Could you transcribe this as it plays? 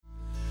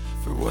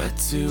For what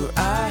do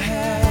I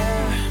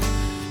have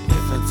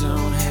if I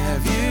don't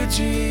have you,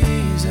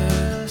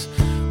 Jesus?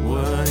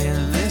 What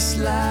in this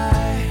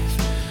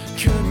life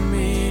could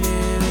mean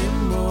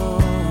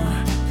anymore?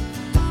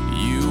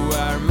 You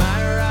are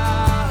my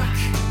rock,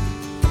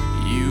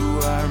 you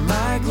are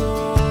my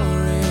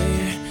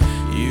glory,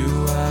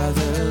 you are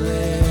the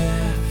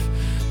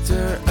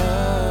lifter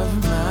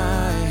of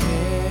my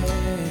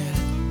head.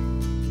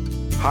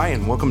 Hi,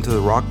 and welcome to the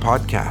Rock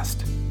Podcast.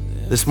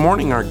 This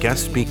morning, our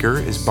guest speaker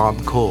is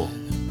Bob Cole.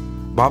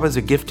 Bob is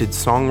a gifted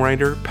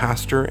songwriter,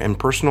 pastor, and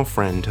personal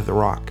friend to the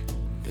Rock.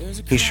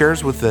 He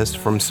shares with us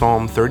from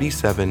Psalm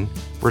 37,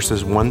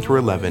 verses 1 through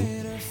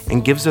 11,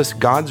 and gives us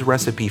God's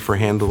recipe for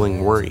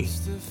handling worry.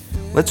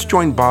 Let's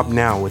join Bob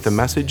now with a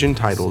message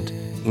entitled,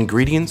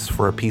 Ingredients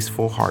for a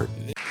Peaceful Heart.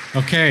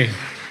 Okay,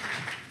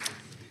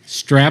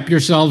 strap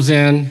yourselves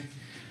in.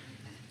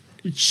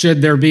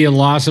 Should there be a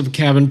loss of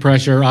cabin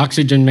pressure,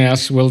 oxygen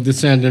masks will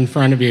descend in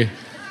front of you.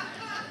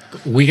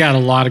 We got a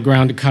lot of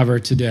ground to cover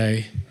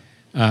today.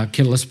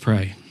 Let's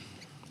pray.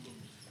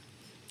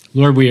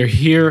 Lord, we are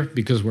here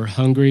because we're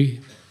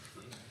hungry.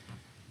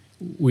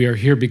 We are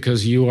here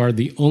because you are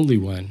the only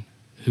one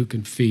who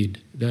can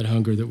feed that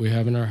hunger that we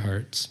have in our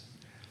hearts.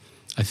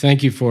 I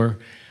thank you for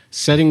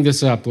setting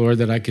this up, Lord,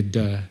 that I could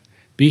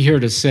be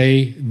here to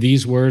say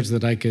these words,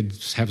 that I could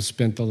have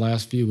spent the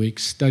last few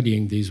weeks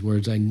studying these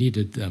words. I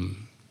needed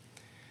them.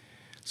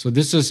 So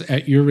this is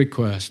at your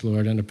request,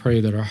 Lord, and I pray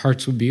that our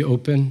hearts would be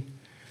open.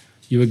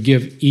 You would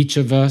give each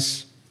of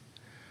us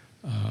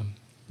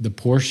the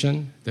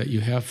portion that you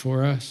have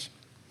for us.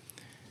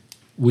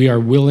 We are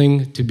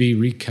willing to be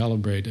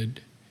recalibrated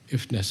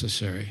if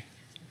necessary.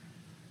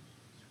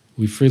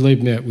 We freely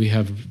admit we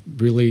have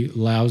really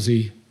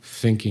lousy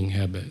thinking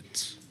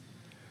habits.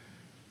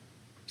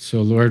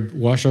 So, Lord,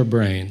 wash our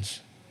brains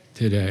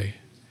today.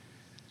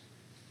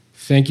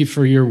 Thank you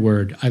for your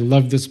word. I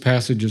love this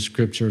passage of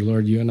Scripture,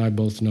 Lord. You and I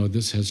both know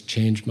this has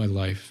changed my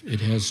life.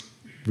 It has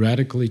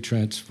radically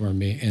transformed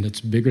me, and it's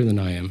bigger than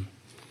I am.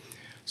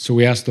 So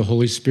we ask the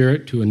Holy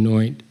Spirit to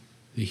anoint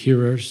the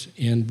hearers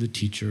and the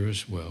teacher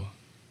as well,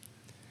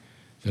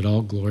 that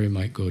all glory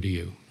might go to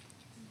you.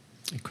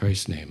 In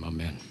Christ's name,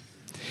 amen.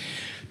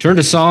 Turn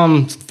to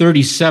Psalm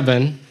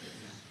 37.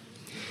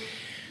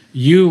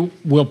 You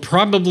will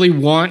probably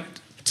want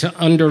to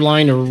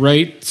underline or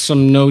write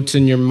some notes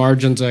in your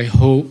margins, I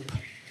hope.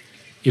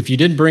 If you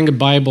didn't bring a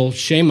Bible,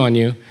 shame on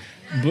you.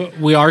 But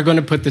we are going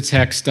to put the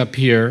text up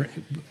here.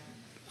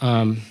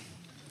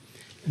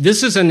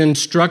 This is an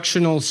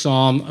instructional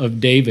psalm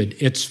of David.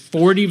 It's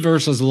 40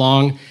 verses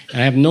long,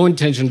 and I have no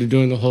intention of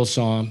doing the whole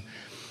psalm.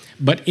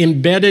 But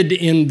embedded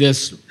in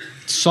this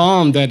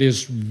psalm that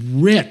is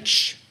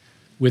rich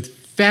with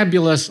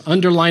fabulous,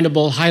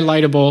 underlinable,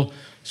 highlightable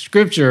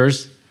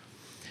scriptures,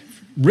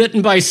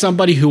 written by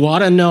somebody who ought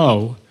to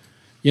know.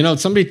 You know,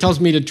 somebody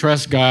tells me to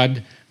trust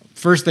God.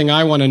 First thing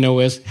I want to know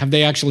is, have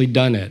they actually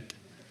done it?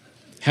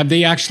 Have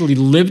they actually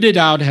lived it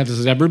out? Has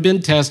it ever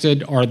been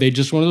tested? Or are they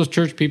just one of those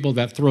church people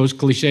that throws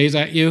cliches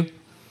at you?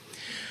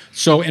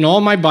 So in all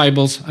my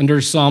Bibles,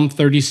 under Psalm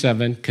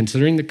 37,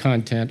 considering the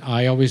content,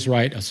 I always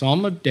write a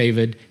Psalm of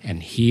David,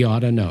 and he ought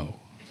to know.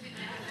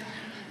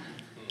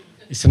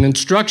 It's an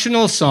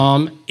instructional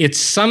psalm.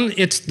 It's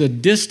the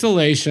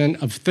distillation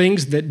of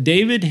things that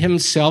David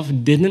himself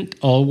didn't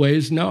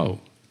always know.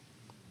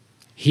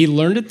 He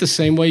learned it the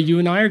same way you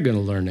and I are going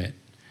to learn it,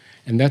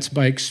 and that's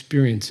by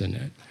experiencing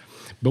it.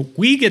 But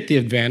we get the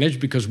advantage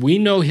because we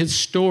know his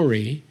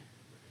story.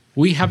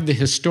 We have the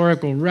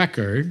historical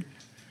record.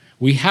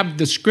 We have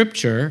the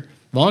scripture.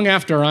 Long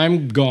after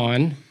I'm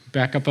gone,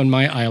 back up on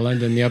my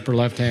island in the upper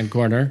left-hand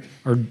corner,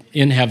 or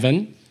in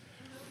heaven,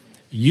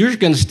 you're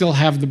going to still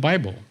have the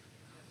Bible.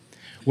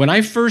 When I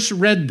first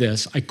read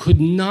this, I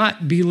could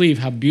not believe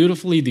how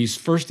beautifully these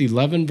first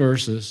 11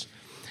 verses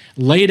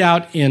laid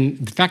out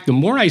in fact, the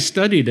more I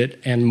studied it,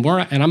 and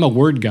I'm a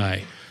word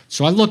guy,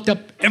 so I looked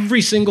up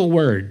every single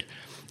word.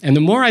 And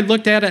the more I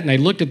looked at it and I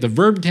looked at the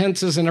verb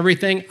tenses and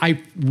everything,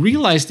 I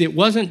realized it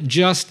wasn't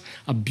just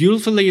a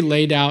beautifully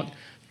laid out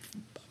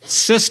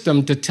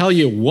system to tell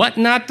you what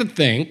not to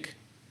think,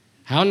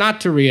 how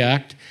not to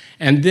react,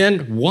 and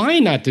then why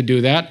not to do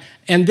that,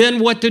 and then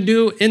what to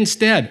do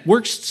instead.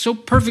 Works so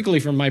perfectly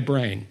for my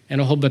brain and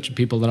a whole bunch of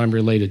people that I'm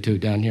related to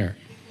down here.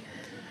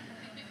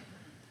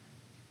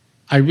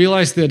 I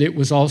realized that it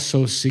was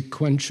also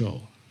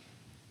sequential.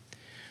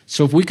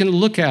 So if we can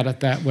look at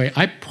it that way,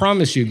 I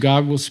promise you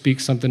God will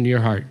speak something to your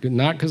heart.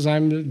 Not because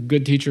I'm a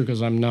good teacher,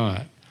 because I'm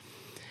not.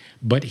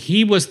 But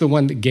he was the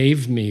one that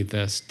gave me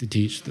this to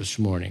teach this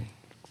morning.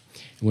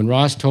 When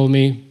Ross told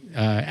me,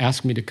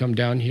 asked me to come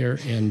down here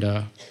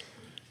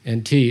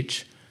and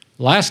teach,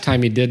 last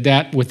time he did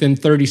that, within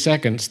 30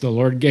 seconds, the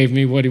Lord gave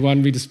me what he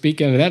wanted me to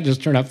speak in, and that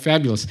just turned out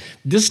fabulous.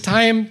 This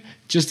time,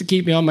 just to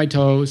keep me on my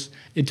toes,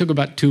 it took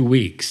about 2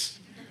 weeks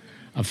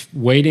of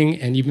waiting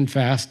and even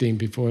fasting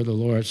before the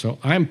Lord. So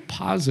I'm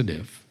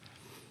positive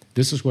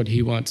this is what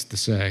he wants to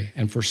say.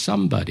 And for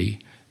somebody,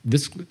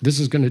 this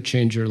is going to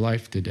change your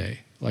life today,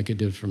 like it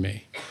did for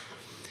me.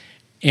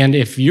 And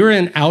if you're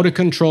in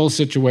out-of-control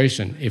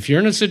situation, if you're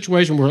in a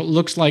situation where it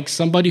looks like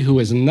somebody who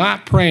is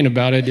not praying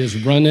about it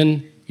is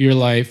running your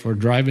life or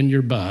driving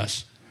your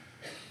bus,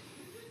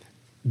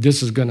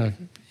 it's going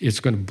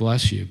to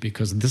bless you,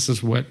 because this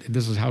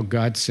is how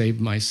God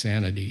saved my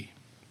sanity.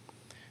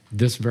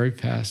 This very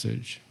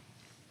passage.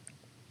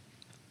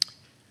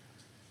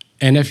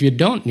 And if you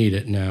don't need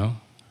it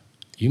now,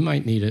 you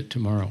might need it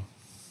tomorrow.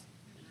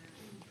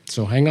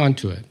 So hang on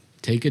to it.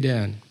 Take it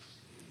in.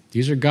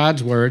 These are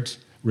God's words,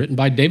 written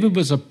by David.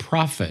 Was a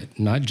prophet,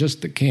 not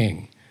just the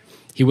king.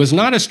 He was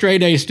not a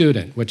straight-A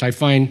student, which I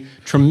find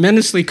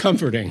tremendously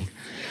comforting.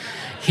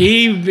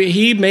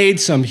 He made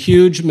some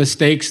huge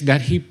mistakes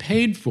that he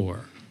paid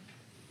for.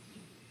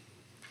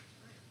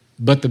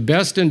 But the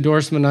best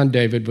endorsement on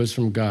David was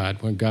from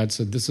God, when God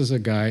said, this is a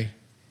guy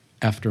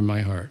after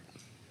my heart.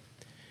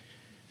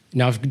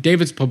 Now, if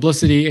David's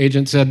publicity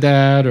agent said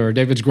that, or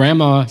David's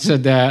grandma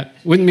said that,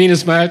 wouldn't mean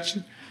as much.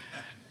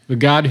 But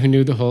God, who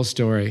knew the whole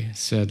story,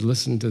 said,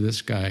 listen to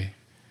this guy.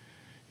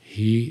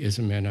 He is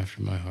a man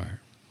after my heart.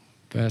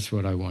 That's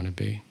what I want to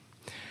be.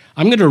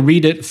 I'm going to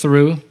read it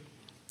through.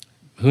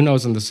 Who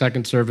knows, in the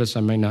second service, I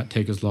may not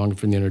take as long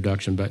for the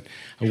introduction, but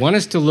I want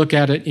us to look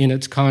at it in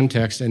its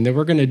context, and then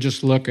we're going to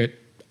just look at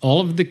all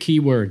of the key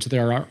words.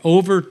 There are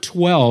over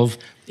 12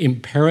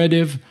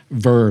 imperative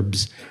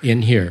verbs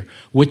in here,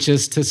 which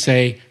is to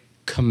say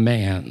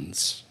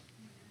commands,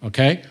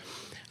 okay?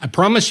 I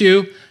promise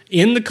you,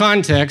 in the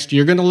context,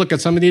 you're going to look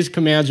at some of these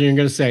commands and you're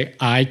going to say,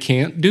 I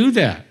can't do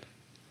that.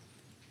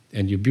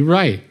 And you'd be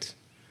right.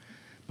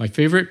 My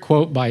favorite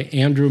quote by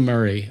Andrew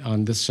Murray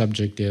on this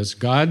subject is,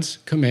 God's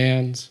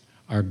commands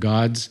are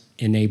God's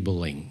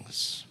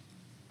enablings.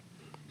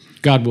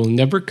 God will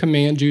never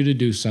command you to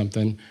do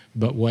something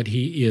but what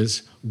he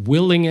is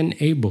willing and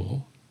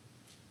able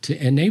to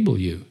enable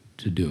you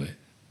to do it.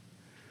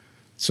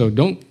 So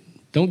don't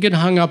get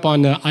hung up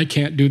on the, I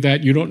can't do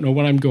that, you don't know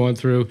what I'm going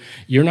through.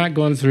 You're not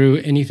going through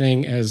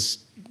anything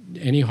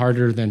any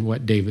harder than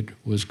what David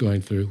was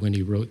going through when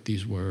he wrote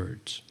these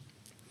words.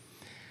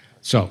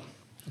 So,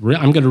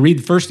 I'm going to read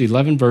the first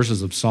 11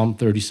 verses of Psalm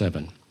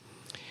 37.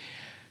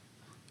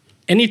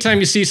 Anytime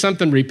you see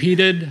something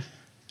repeated,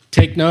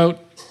 take note,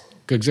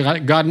 because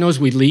God knows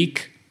we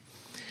leak.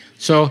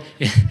 So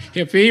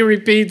if he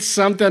repeats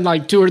something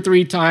like 2 or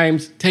 3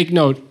 times, take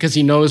note, because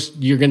he knows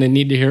you're going to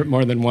need to hear it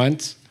more than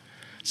once.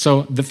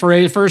 So the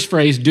first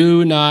phrase,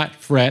 do not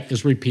fret,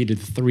 is repeated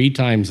 3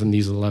 times in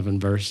these 11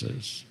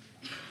 verses.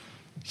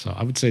 So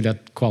I would say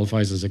that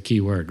qualifies as a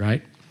key word,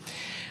 right?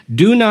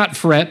 Do not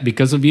fret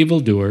because of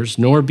evildoers,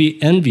 nor be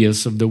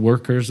envious of the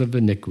workers of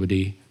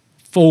iniquity.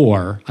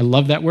 For, I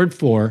love that word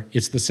for,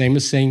 it's the same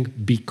as saying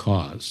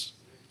because.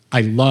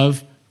 I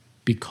love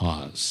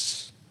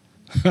because.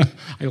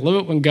 I love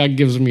it when God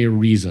gives me a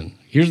reason.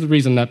 Here's the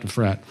reason not to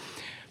fret.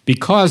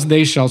 Because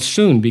they shall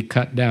soon be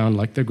cut down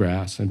like the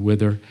grass and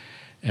wither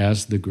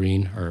as the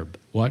green herb.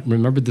 What?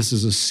 Remember, this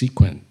is a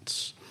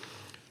sequence.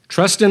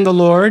 Trust in the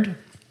Lord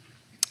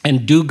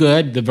and do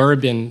good. The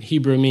verb in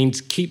Hebrew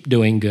means keep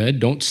doing good.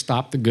 Don't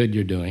stop the good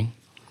you're doing.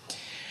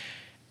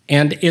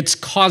 And it's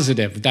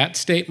causative. That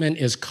statement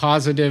is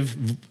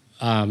causative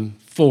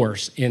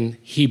force in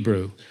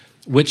Hebrew,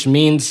 which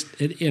means,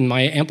 in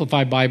my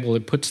Amplified Bible,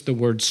 it puts the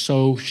word,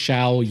 so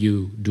shall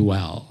you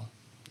dwell.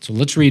 So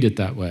let's read it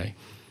that way.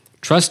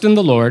 Trust in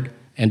the Lord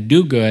and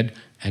do good,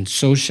 and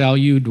so shall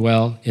you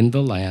dwell in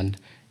the land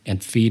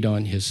and feed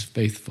on his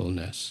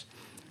faithfulness.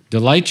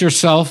 Delight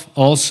yourself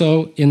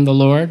also in the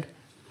Lord,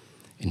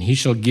 and he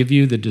shall give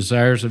you the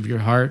desires of your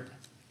heart.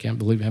 Can't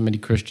believe how many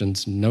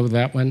Christians know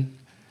that one.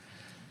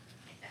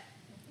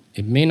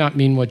 It may not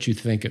mean what you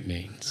think it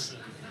means.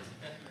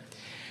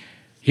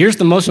 Here's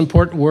the most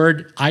important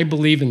word, I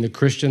believe, in the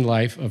Christian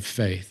life of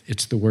faith.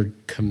 It's the word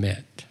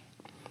commit.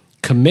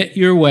 Commit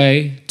your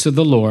way to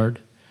the Lord.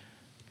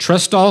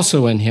 Trust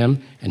also in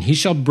him, and he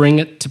shall bring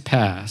it to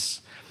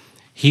pass.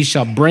 He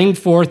shall bring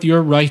forth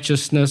your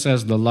righteousness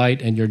as the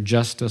light and your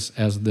justice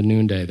as the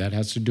noonday. That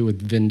has to do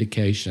with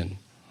vindication,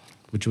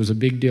 which was a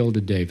big deal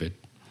to David.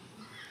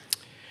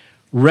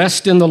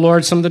 Rest in the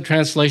Lord. Some of the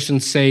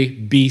translations say,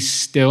 be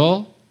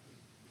still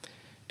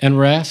and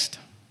rest.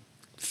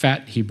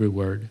 Fat Hebrew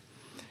word.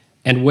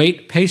 And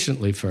wait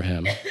patiently for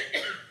him.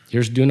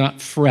 Here's do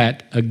not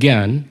fret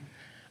again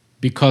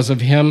because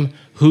of him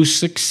who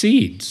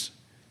succeeds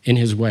in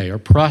his way or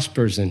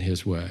prospers in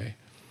his way,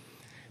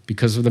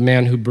 because of the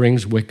man who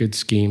brings wicked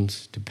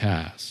schemes to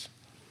pass.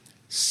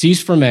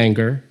 Cease from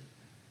anger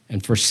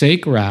and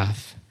forsake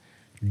wrath.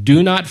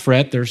 Do not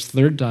fret, there's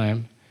third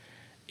time.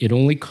 It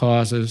only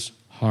causes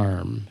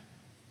harm.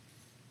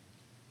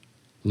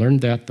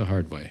 Learned that the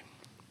hard way.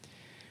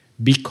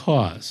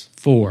 Because,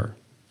 for,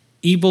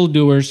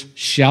 evildoers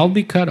shall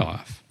be cut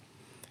off,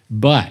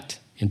 but,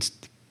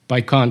 by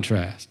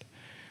contrast,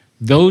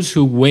 those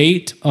who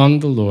wait on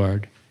the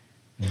Lord,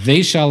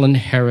 they shall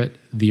inherit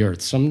the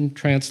earth. Some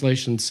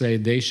translations say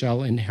they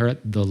shall inherit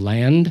the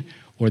land,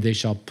 or they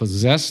shall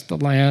possess the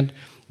land.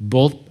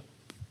 Both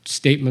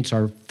statements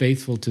are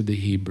faithful to the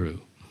Hebrew.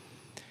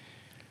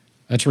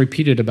 That's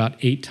repeated about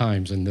 8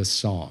 times in this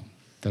psalm.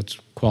 That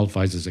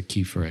qualifies as a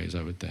key phrase,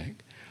 I would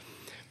think.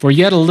 For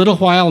yet a little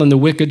while, and the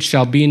wicked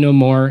shall be no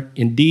more.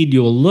 Indeed,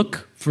 you will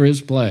look for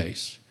his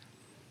place,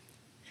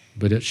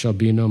 but it shall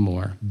be no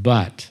more.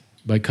 But,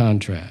 by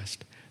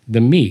contrast,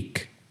 the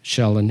meek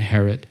shall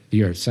inherit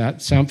the earth. Does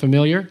that sound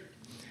familiar?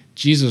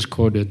 Jesus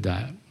quoted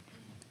that.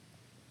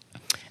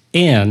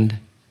 And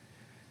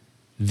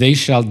they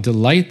shall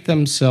delight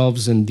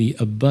themselves in the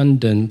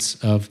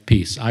abundance of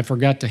peace. I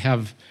forgot to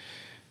have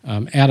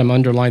Adam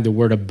underline the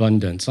word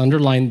abundance.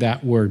 Underline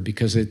that word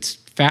because it's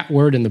a fat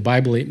word in the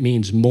Bible. It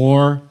means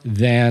more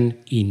than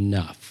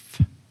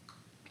enough.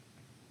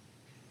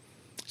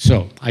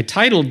 So I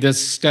titled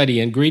this study,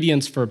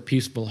 Ingredients for a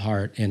Peaceful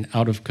Heart in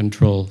Out of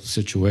Control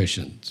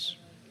Situations.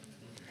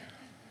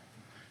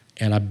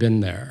 And I've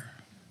been there.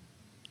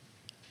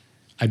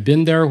 I've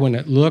been there when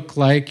it looked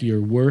like your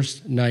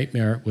worst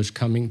nightmare was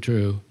coming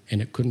true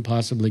and it couldn't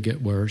possibly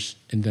get worse,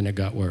 and then it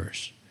got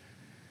worse.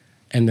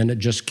 And then it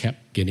just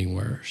kept getting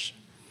worse.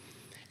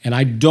 And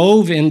I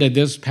dove into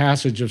this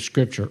passage of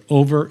Scripture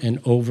over and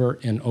over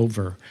and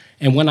over.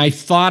 And when I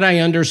thought I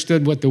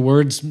understood what the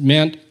words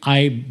meant,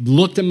 I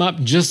looked them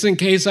up just in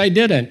case I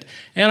didn't.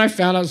 And I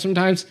found out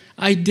sometimes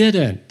I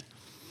didn't.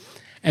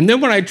 And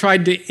then when I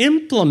tried to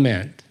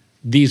implement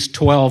these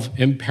 12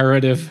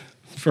 imperative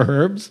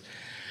verbs,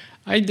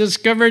 I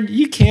discovered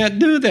you can't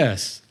do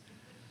this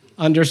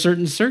under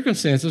certain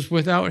circumstances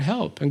without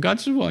help. And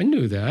God said, well, I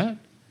knew that.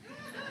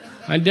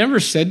 I never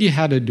said you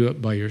had to do it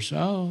by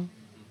yourself.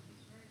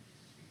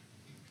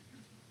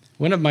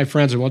 One of my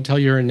friends, I won't tell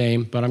you her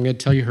name, but I'm going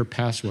to tell you her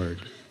password.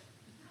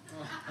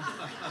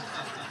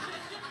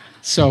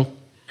 So,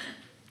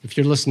 if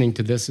you're listening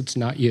to this, it's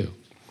not you.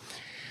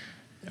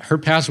 Her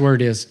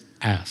password is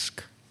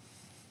ask.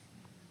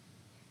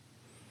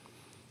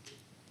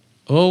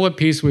 Oh, what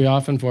peace we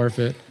often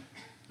forfeit.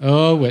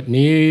 Oh, what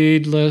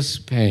needless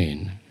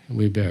pain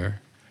we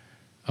bear.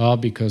 All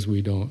because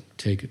we don't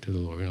take it to the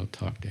Lord. We don't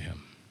talk to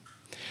him.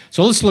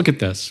 So let's look at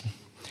this.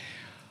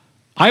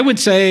 I would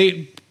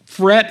say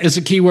fret is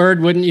a key word,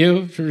 wouldn't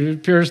you? It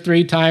appears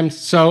 3 times.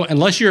 So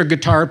unless you're a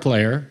guitar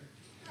player,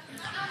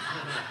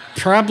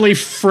 probably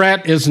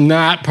fret is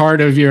not part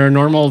of your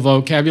normal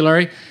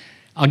vocabulary.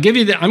 I'm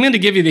going to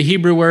give you the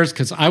Hebrew words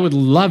because I would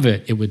love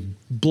it. It would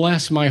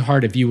bless my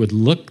heart if you would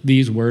look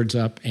these words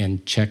up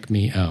and check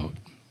me out.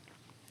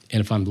 And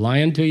if I'm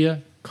lying to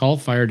you, call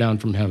fire down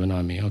from heaven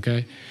on me,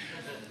 okay?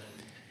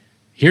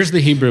 Here's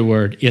the Hebrew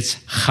word. It's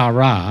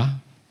charah,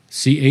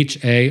 C-H-A-R-A-H,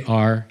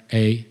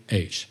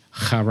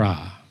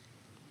 charah.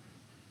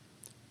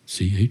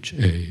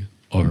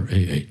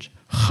 C-H-A-R-A-H,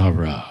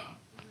 charah.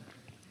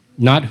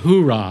 Not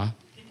hoorah,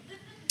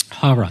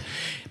 hara.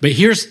 But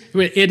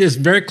it is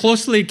very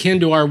closely akin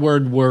to our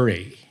word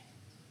worry.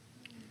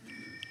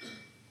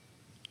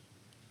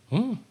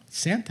 Oh,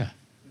 Santa.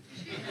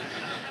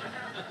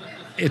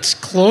 It's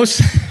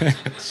close.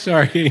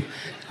 Sorry.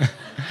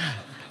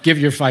 Give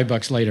your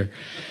 $5 later.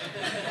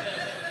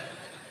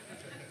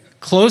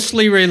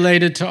 Closely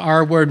related to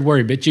our word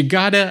worry, but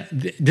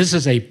this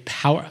is a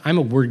I'm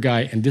a word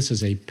guy, and this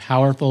is a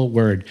powerful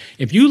word.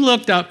 If you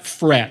looked up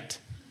fret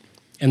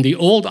in the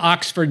old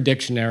Oxford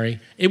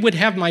Dictionary, it would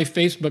have my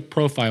Facebook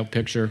profile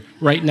picture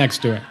right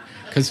next to it,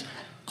 because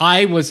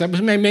that was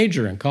my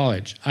major in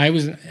college. I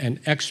was an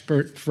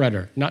expert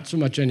fretter, not so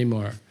much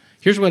anymore.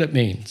 Here's what it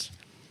means.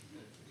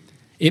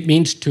 It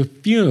means to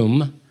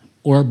fume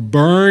or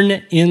burn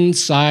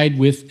inside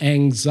with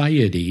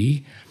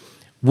anxiety,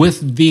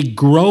 with the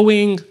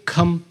growing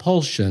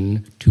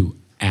compulsion to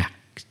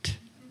act.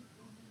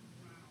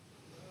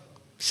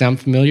 Sound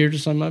familiar to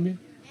some of you?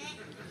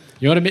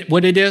 You know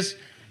what it is?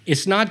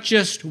 It's not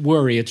just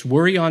worry. It's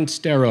worry on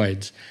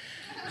steroids.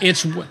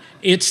 It's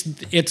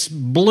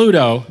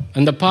Bluto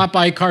in the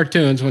Popeye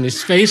cartoons when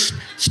his face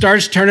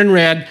starts turning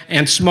red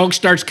and smoke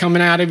starts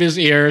coming out of his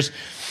ears.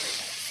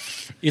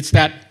 It's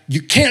that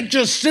you can't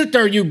just sit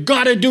there. You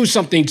got to do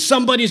something.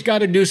 Somebody's got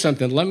to do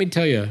something. Let me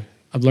tell you,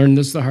 I've learned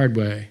this the hard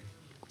way.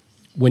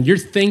 When you're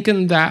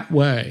thinking that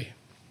way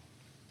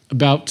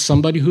about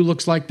somebody who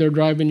looks like they're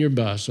driving your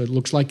bus, or it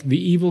looks like the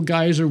evil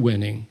guys are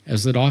winning,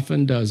 as it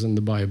often does in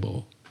the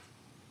Bible,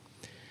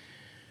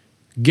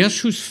 guess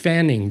who's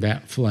fanning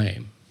that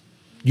flame?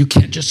 You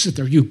can't just sit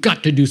there. You've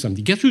got to do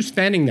something. Guess who's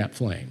fanning that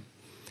flame?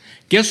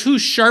 Guess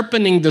who's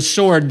sharpening the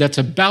sword that's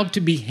about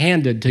to be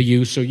handed to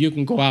you so you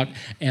can go out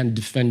and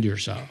defend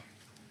yourself?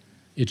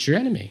 It's your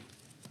enemy.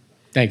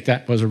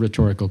 That was a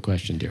rhetorical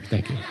question, dear.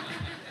 Thank you.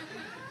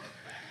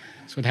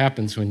 That's what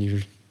happens when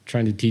you're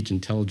trying to teach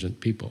intelligent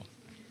people.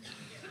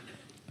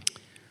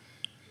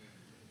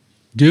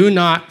 Do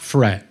not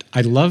fret.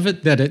 I love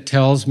it that it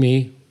tells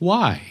me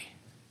why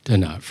to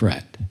not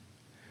fret.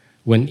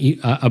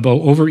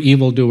 Over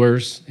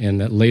evildoers,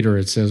 and that later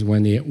it says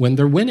when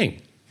they're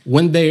winning.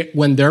 When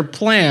their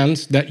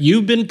plans that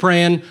you've been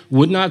praying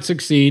would not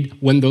succeed,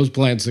 when those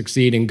plans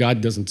succeed and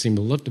God doesn't seem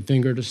to lift a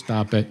finger to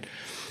stop it,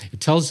 it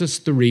tells us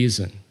the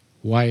reason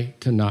why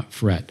to not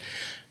fret.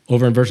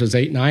 Over in verses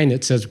 8, 9,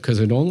 it says, because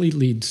it only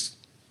leads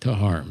to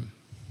harm.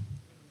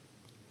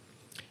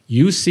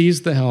 You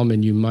seize the helm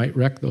and you might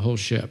wreck the whole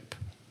ship.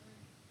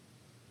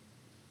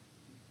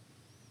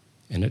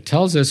 And it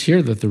tells us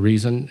here that the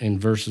reason in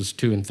verses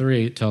 2 and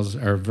 3,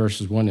 or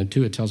verses 1 and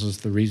 2, it tells us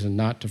the reason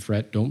not to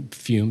fret, don't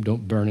fume,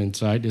 don't burn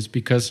inside, is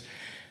because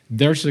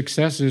their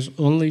success is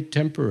only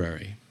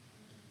temporary.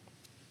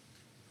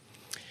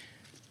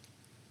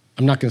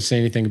 I'm not going to say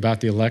anything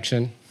about the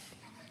election.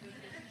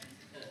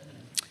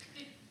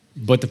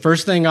 But the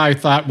first thing I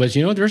thought was,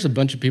 there's a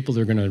bunch of people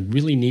that are going to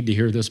really need to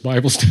hear this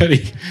Bible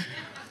study.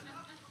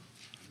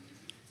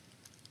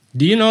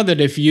 Do you know that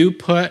if you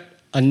put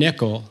a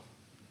nickel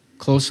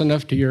close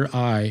enough to your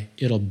eye,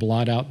 it'll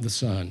blot out the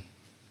sun?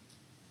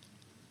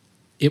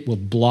 It will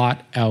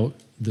blot out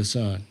the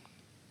sun.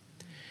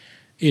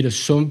 It is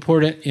so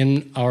important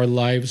in our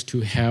lives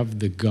to have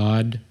the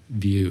God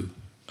view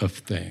of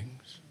things.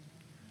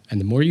 And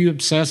the more you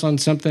obsess on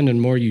something and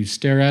the more you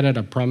stare at it,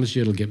 I promise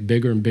you it'll get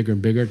bigger and bigger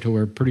and bigger to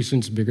where pretty soon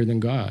it's bigger than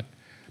God.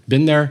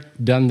 Been there,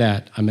 done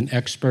that. I'm an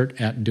expert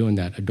at doing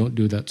that. I don't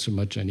do that so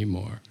much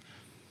anymore.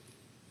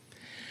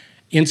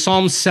 In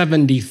Psalm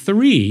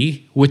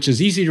 73, which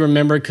is easy to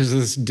remember because of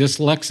this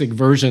dyslexic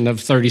version of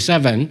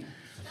 37,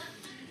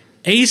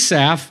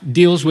 Asaph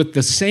deals with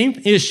the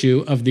same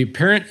issue of the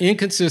apparent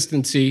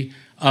inconsistency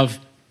of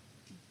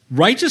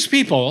righteous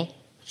people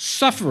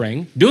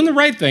suffering, doing the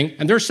right thing,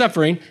 and they're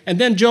suffering, and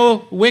then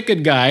Joe,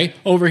 wicked guy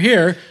over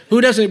here, who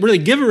doesn't really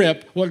give a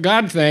rip what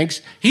God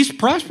thinks, he's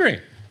prospering.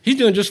 He's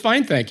doing just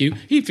fine, thank you.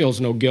 He feels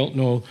no guilt,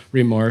 no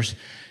remorse.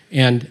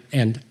 And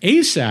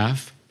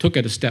Asaph took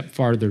it a step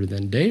farther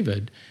than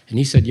David, and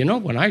he said,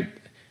 when I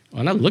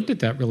looked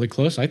at that really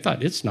close, I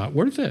thought it's not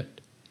worth it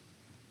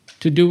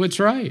to do what's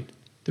right.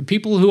 The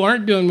people who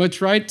aren't doing what's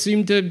right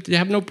seem to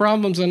have no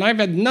problems, and I've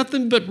had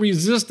nothing but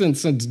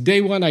resistance since day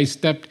one I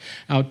stepped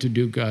out to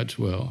do God's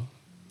will.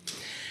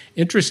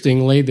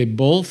 Interestingly, they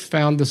both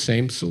found the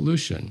same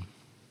solution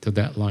to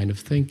that line of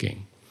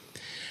thinking,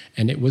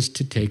 and it was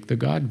to take the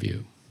God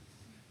view.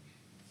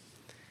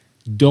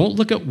 Don't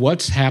look at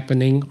what's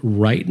happening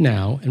right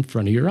now in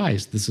front of your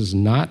eyes. This is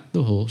not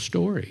the whole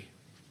story.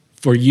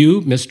 For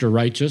you, Mr.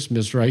 Righteous,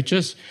 Miss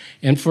Righteous,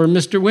 and for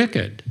Mr.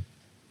 Wicked.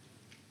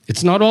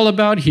 It's not all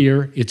about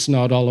here. It's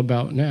not all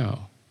about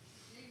now.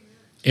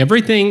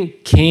 Everything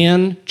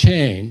can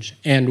change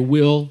and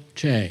will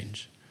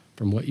change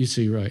from what you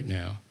see right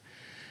now.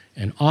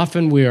 And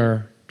often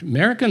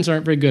Americans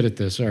aren't very good at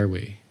this, are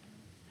we?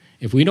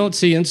 If we don't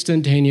see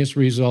instantaneous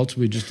results,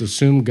 we just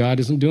assume God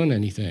isn't doing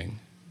anything.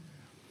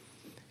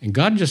 And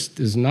God just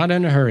is not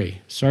in a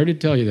hurry. Sorry to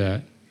tell you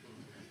that.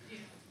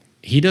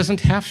 He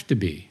doesn't have to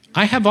be.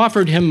 I have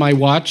offered him my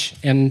watch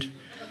and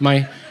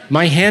my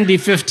handy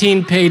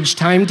 15-page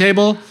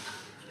timetable.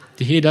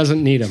 He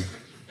doesn't need them.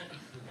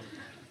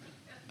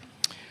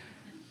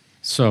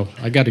 So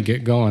I got to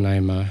get going.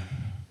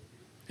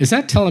 Is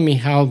that telling me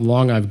how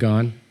long I've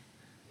gone?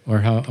 Or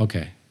how?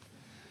 Okay.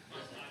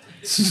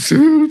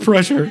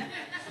 Pressure.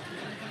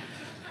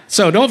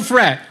 So don't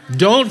fret.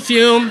 Don't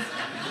fume.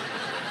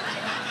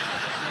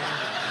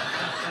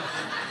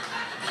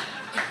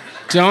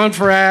 Don't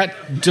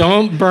fret.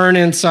 Don't burn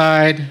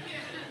inside.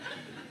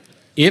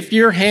 If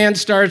your hand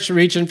starts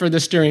reaching for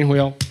the steering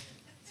wheel,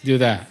 do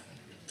that.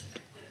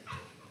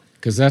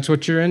 Because that's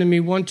what your enemy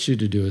wants you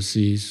to do, is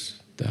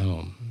seize the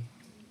helm.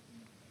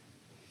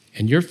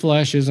 And your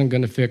flesh isn't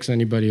going to fix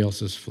anybody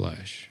else's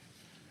flesh.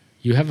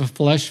 You have a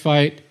flesh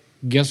fight,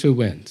 guess who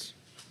wins?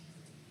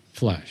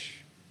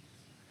 Flesh.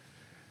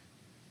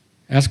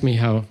 Ask me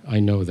how I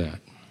know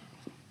that.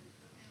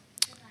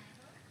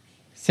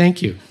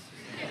 Thank you.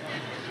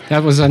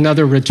 That was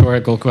another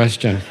rhetorical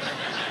question.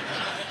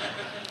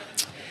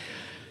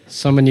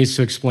 Someone needs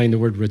to explain the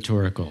word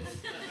rhetorical.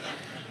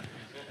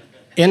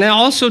 And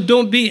also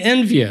don't be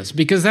envious,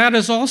 because that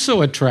is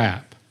also a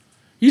trap.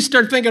 You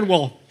start thinking,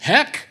 well,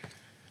 heck,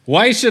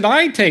 why should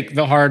I take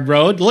the hard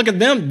road? Look at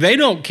them. They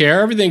don't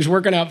care. Everything's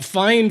working out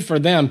fine for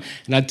them.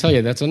 And I tell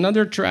you, that's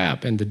another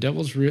trap, and the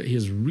devil's he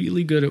is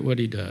really good at what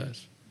he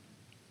does.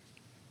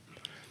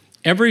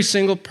 Every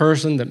single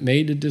person that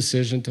made a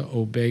decision to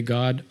obey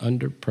God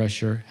under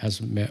pressure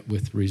has met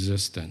with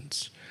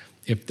resistance.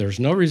 If there's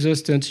no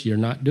resistance, you're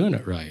not doing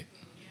it right.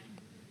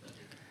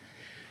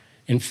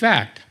 In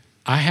fact,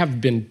 I have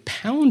been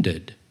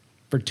pounded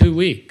for 2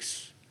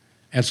 weeks.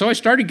 And so I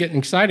started getting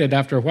excited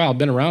after a while. I've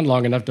been around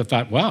long enough to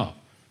thought, wow,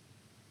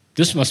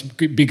 this must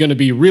be going to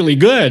be really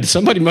good.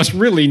 Somebody must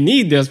really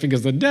need this,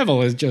 because the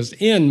devil is just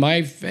in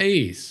my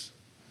face.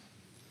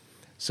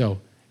 So,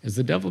 has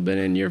the devil been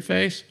in your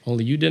face?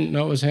 Only you didn't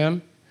know it was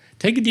him?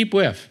 Take a deep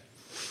whiff.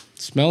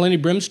 Smell any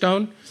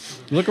brimstone?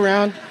 Look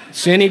around.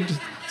 See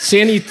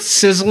any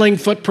sizzling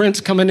footprints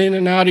coming in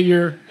and out of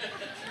your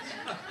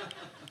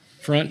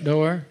front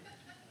door?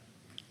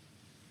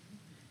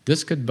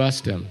 This could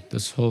bust him,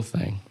 this whole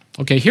thing.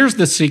 Okay, here's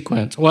the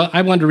sequence. Well,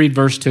 I wanted to read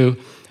verse 2.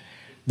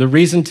 The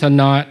reason to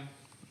not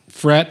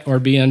fret or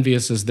be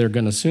envious is they're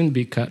going to soon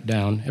be cut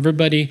down.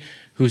 Everybody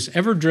who's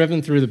ever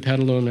driven through the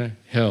Petaluma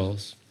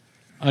Hills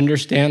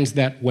understands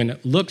that when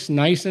it looks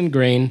nice and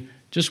green,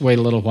 just wait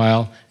a little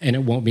while and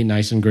it won't be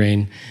nice and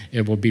green.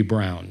 It will be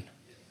brown.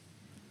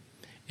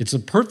 It's a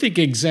perfect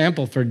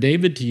example for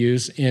David to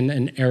use in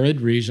an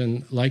arid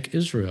region like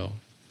Israel.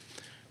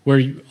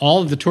 where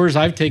all of the tours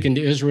I've taken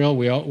to Israel,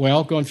 we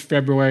all go in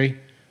February,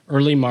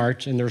 early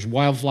March, and there's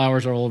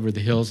wildflowers all over the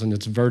hills, and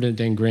it's verdant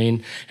and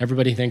green.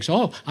 Everybody thinks,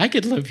 oh, I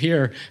could live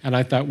here. And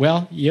I thought,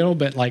 well,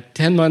 but like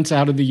 10 months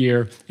out of the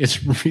year,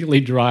 it's really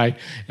dry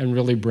and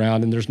really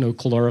brown, and there's no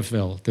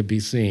chlorophyll to be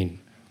seen.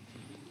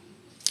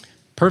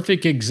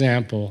 Perfect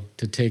example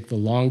to take the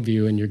long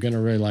view, and you're going to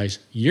realize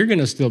you're going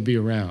to still be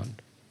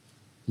around,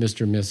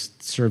 Mr. and Miss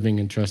Serving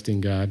and Trusting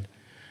God,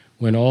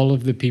 when all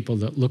of the people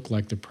that look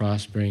like they're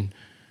prospering,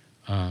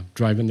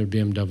 driving their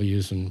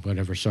BMWs and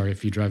whatever. Sorry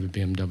if you drive a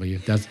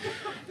BMW.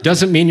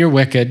 Doesn't mean you're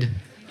wicked.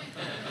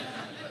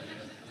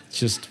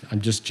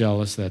 I'm just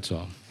jealous, that's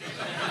all.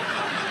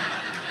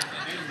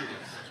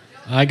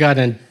 I got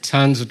in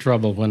tons of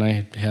trouble when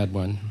I had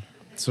one,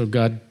 so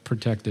God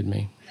protected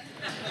me.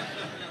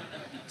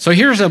 So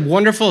here's a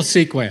wonderful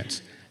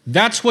sequence.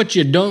 That's what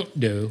you don't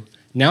do.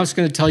 Now it's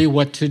going to tell you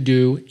what to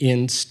do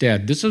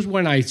instead. This is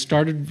when I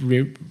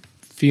started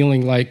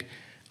feeling like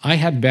I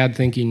had bad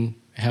thinking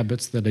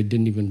habits that I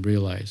didn't even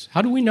realize.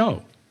 How do we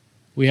know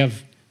we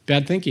have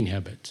bad thinking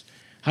habits?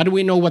 How do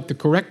we know what the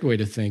correct way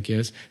to think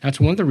is? That's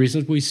one of the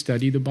reasons we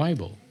study the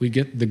Bible. We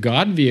get the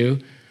God view,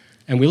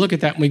 and we look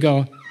at that and we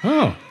go,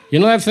 oh, you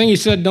know that thing you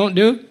said don't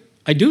do?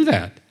 I do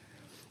that.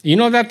 You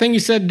know that thing you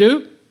said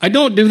do? I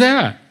don't do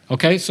that.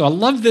 Okay, so I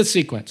love this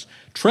sequence.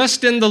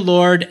 Trust in the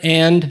Lord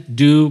and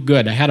do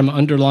good. I had them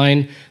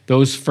underline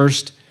those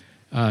first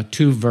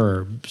two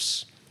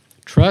verbs.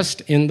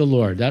 Trust in the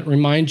Lord. That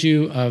reminds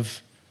you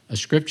of a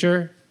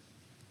scripture,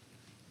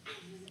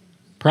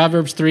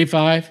 Proverbs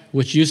 3:5,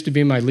 which used to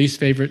be my least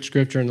favorite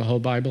scripture in the whole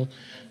Bible.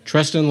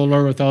 Trust in the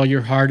Lord with all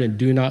your heart and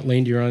do not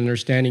lean to your own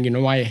understanding. You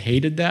know why I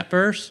hated that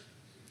verse?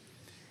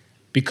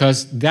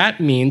 Because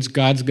that means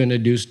God's going to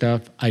do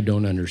stuff I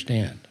don't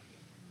understand.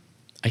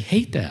 I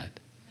hate that.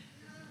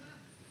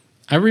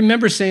 I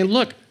remember saying,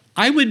 look,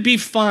 I would be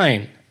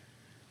fine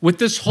with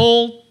this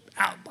whole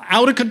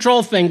out of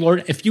control thing,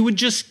 Lord, if you would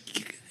just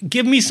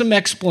give me some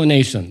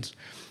explanations.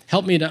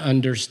 Help me to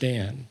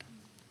understand.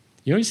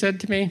 You know what he said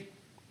to me?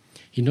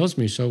 He knows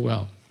me so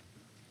well.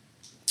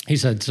 He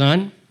said,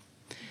 son,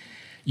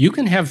 you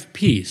can have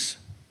peace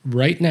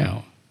right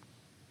now,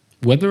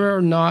 whether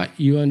or not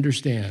you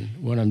understand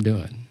what I'm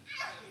doing.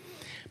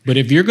 But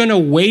if you're going to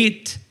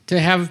wait to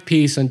have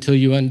peace until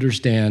you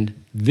understand,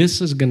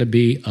 this is going to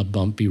be a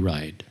bumpy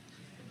ride.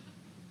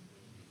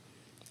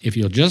 If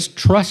you'll just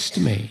trust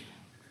me,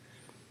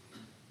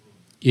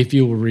 if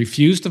you will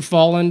refuse to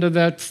fall into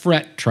that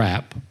fret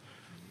trap,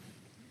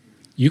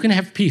 you can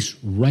have peace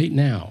right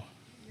now.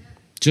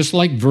 Just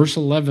like verse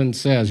 11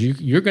 says,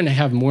 you're going to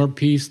have more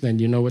peace than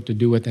you know what to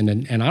do with,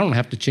 and I don't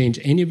have to change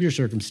any of your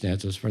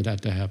circumstances for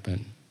that to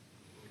happen.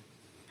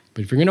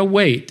 But if you're going to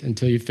wait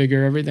until you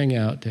figure everything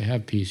out to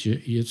have peace,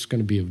 it's going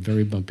to be a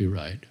very bumpy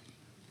ride.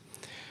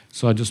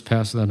 So I'll just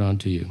pass that on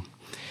to you.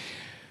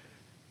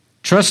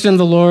 Trust in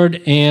the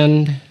Lord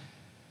and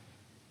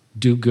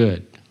do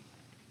good.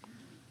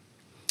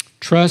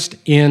 Trust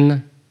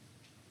in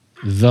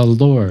the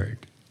Lord.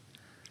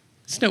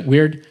 Isn't it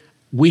weird?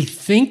 We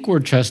think we're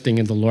trusting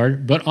in the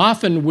Lord, but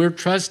often we're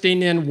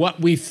trusting in what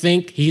we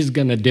think he's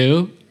going to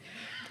do.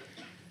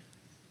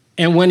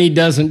 And when he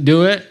doesn't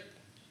do it,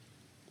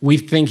 we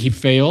think he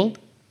failed.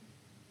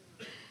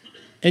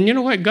 And you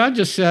know what? God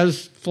just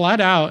says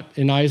flat out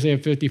in Isaiah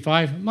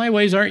 55, my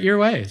ways aren't your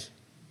ways.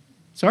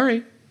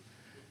 Sorry.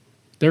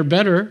 They're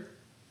better.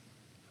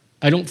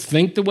 I don't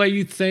think the way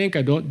you think.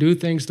 I don't do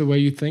things the way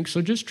you think,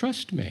 so just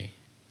trust me.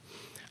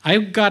 I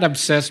got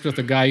obsessed with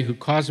a guy who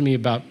caused me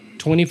about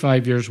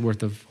 25 years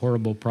worth of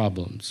horrible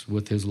problems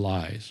with his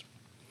lies.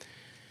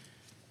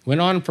 Went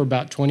on for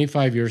about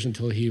 25 years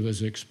until he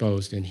was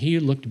exposed, and he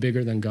looked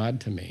bigger than God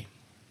to me.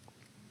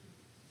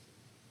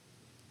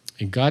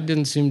 And God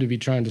didn't seem to be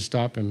trying to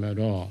stop him at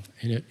all.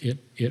 And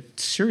it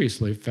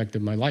seriously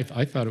affected my life.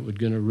 I thought it was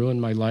going to ruin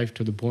my life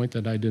to the point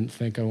that I didn't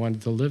think I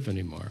wanted to live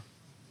anymore.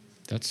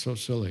 That's so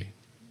silly.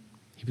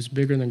 He was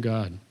bigger than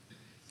God.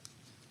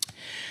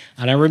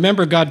 And I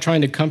remember God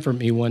trying to comfort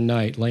me one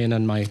night, laying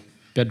on my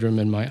bedroom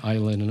in my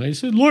island. And I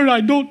said, Lord,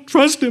 I don't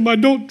trust him. I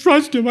don't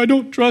trust him. I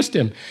don't trust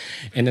him.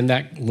 And in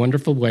that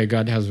wonderful way,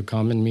 God has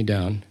calmed me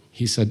down.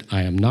 He said,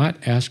 I am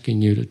not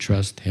asking you to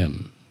trust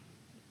him.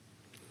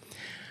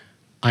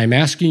 I'm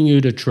asking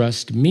you to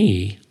trust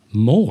me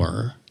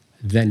more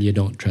than you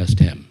don't trust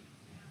him.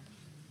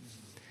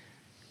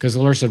 Because the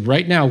Lord said,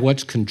 right now,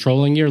 what's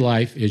controlling your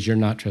life is you're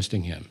not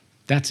trusting him.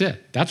 That's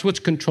it. That's what's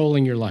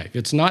controlling your life.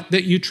 It's not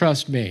that you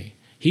trust me.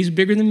 He's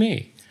bigger than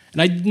me.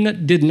 And I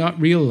did not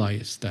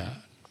realize that.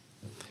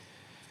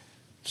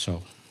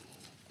 So,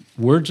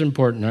 words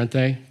important, aren't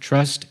they?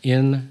 Trust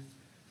in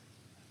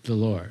the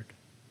Lord.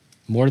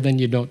 More than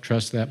you don't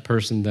trust that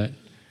person that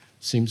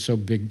seems so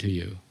big to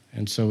you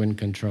and so in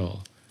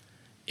control.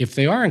 If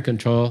they are in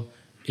control,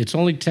 it's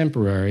only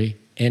temporary,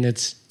 and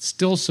it's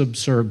still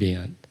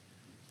subservient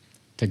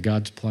to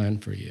God's plan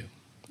for you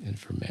and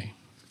for me.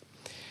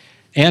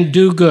 And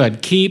do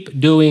good. Keep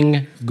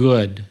doing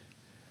good.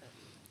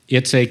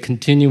 It's a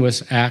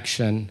continuous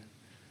action,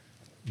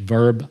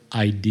 verb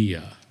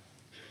idea.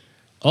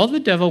 All the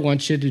devil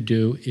wants you to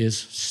do is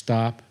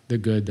stop the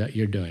good that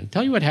you're doing. I'll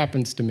tell you what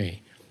happens to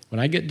me. When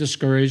I get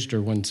discouraged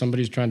or when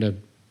somebody's trying to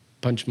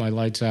punch my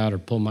lights out or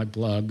pull my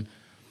plug,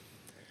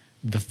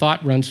 the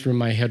thought runs through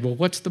my head, well,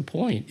 what's the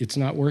point? It's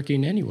not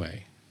working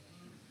anyway.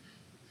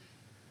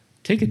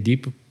 Take a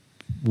deep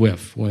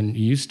whiff when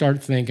you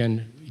start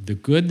thinking the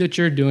good that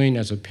you're doing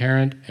as a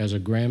parent, as a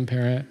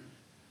grandparent,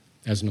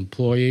 as an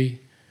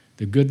employee,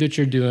 the good that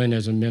you're doing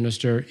as a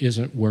minister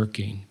isn't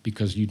working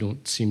because you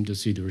don't seem to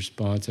see the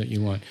response that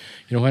you want.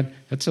 You know what?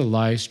 That's a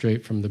lie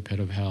straight from the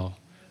pit of hell.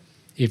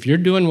 If you're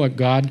doing what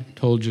God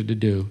told you to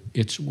do,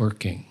 it's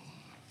working.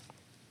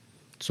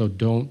 So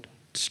don't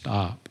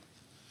stop.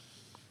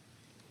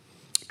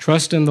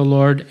 Trust in the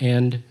Lord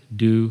and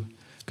do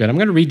good. I'm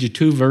going to read you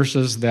 2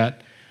 verses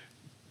that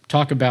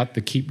talk about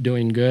the keep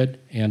doing good,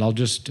 and I'll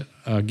just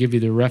give you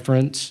the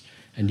reference,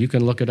 and you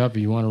can look it up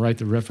if you want to write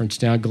the reference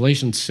down.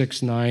 Galatians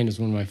 6:9 is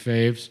one of my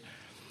faves.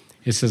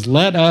 It says,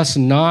 let us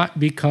not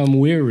become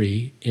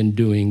weary in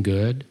doing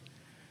good,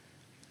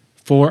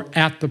 for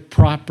at the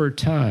proper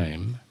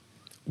time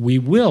we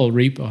will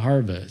reap a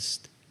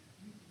harvest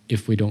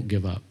if we don't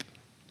give up.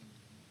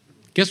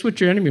 Guess what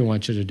your enemy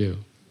wants you to do?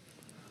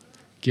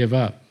 Give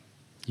up.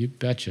 You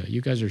betcha.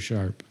 You guys are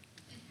sharp.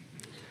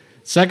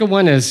 Second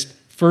one is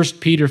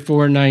 1 Peter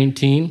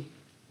 4:19.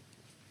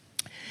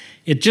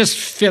 It just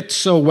fits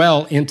so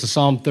well into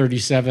Psalm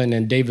 37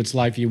 and David's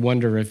life. You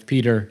wonder if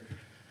Peter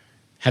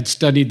had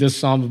studied this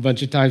psalm a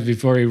bunch of times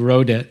before he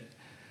wrote it.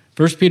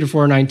 1 Peter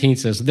 4:19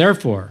 says,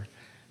 therefore,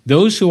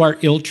 those who are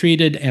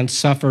ill-treated and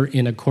suffer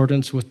in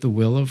accordance with the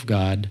will of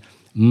God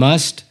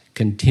must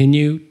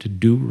continue to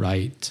do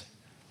right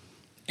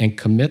and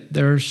commit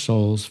their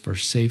souls for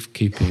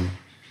safekeeping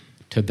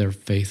to their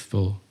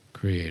faithful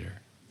Creator.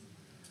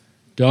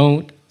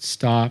 Don't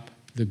stop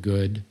the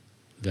good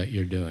that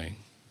you're doing.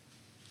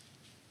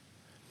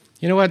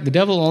 You know what? The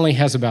devil only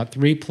has about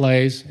 3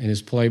 plays in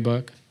his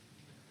playbook.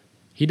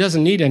 He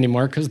doesn't need any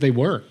more because they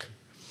work.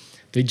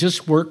 They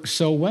just work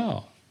so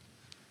well.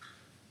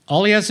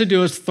 All he has to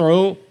do is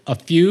throw a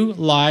few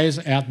lies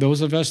at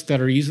those of us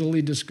that are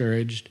easily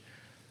discouraged,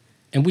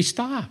 and we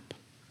stop.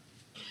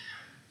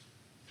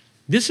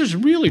 This is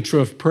really true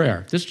of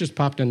prayer. This just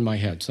popped into my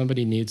head.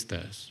 Somebody needs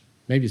this.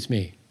 Maybe it's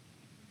me.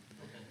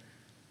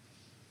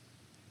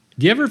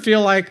 Do you ever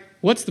feel like,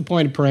 what's the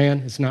point of praying?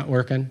 It's not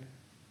working.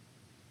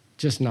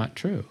 Just not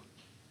true.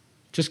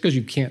 Just because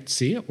you can't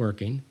see it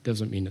working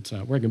doesn't mean it's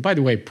not working. By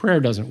the way, prayer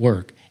doesn't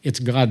work. It's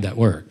God that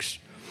works.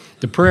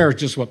 The prayer is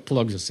just what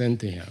plugs us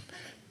into him.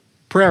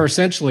 Prayer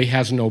essentially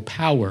has no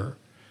power.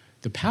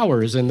 The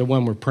power is in the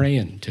one we're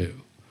praying to.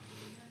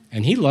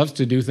 And he loves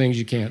to do things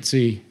you can't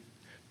see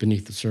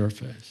beneath the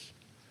surface.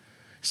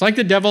 It's like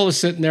the devil is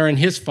sitting there in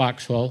his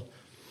foxhole,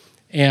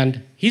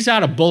 and he's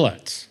out of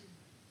bullets.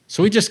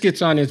 So he just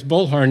gets on his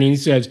bullhorn and he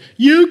says,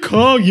 you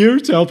call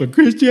yourself a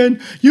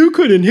Christian? You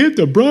couldn't hit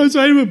the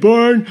broadside of a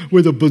barn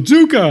with a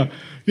bazooka.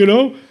 You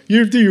know,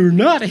 you're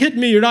not hitting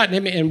me, you're not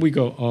hitting me. And we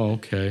go, oh,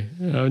 okay.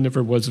 I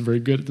never was very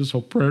good at this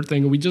whole prayer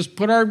thing. And we just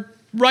put our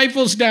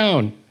rifles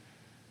down.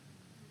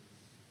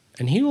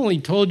 And he only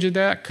told you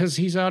that because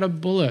he's out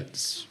of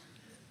bullets.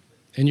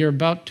 And you're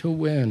about to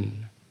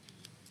win.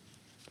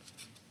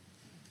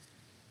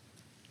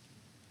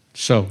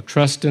 So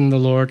trust in the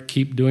Lord,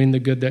 keep doing the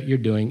good that you're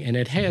doing, and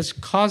it has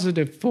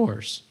causative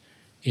force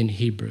in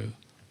Hebrew,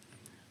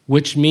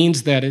 which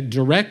means that it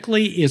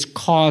directly is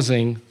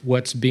causing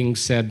what's being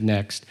said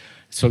next.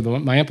 So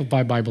my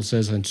Amplified Bible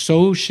says, and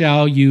so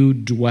shall you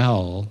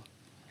dwell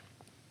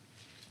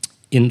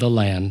in the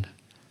land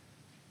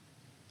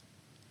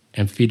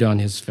and feed on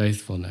his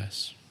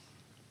faithfulness.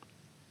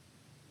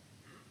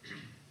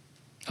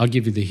 I'll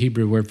give you the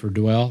Hebrew word for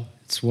dwell.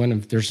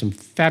 There's some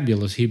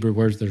fabulous Hebrew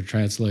words that are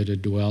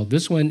translated dwell.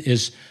 This one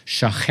is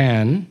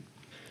shachan,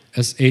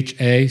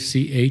 S-H-A-C-H-A-N.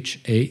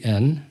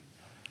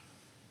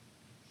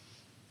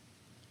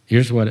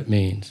 Here's what it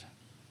means.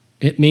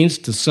 It means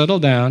to settle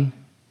down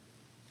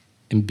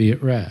and be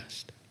at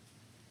rest.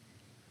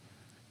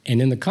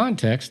 And in the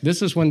context,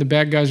 this is when the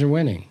bad guys are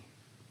winning.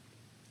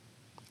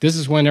 This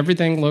is when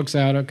everything looks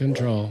out of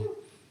control.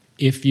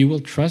 If you will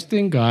trust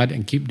in God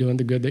and keep doing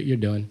the good that you're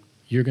doing,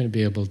 you're going to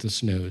be able to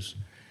snooze.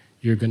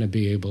 You're going to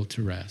be able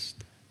to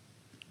rest.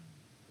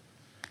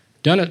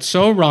 Done it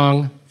so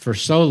wrong for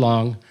so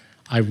long,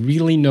 I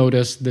really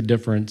noticed the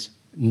difference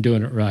in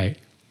doing it right.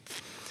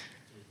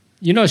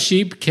 You know,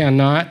 sheep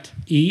cannot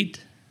eat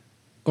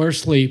or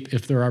sleep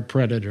if there are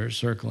predators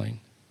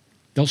circling.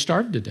 They'll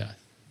starve to death.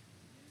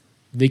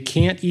 They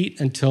can't eat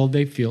until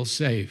they feel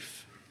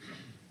safe.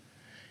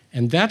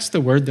 And that's the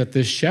word that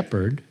this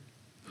shepherd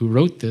who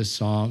wrote this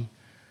psalm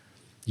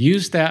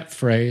used that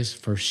phrase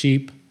for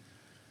sheep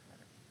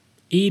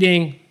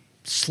eating,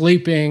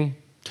 sleeping,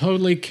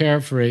 totally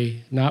carefree,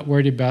 not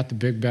worried about the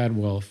big bad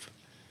wolf.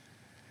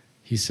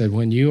 He said,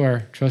 when you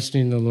are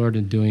trusting the Lord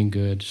and doing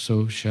good,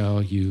 so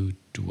shall you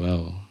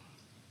dwell.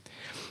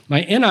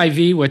 My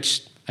NIV,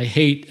 which I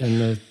hate in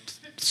the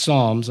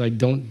Psalms, I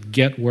don't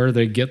get where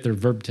they get their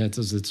verb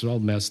tenses. It's all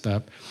messed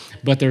up.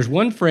 But there's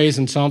one phrase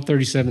in Psalm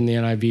 37 in the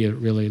NIV I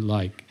really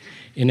like.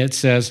 and it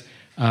says,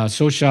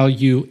 so shall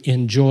you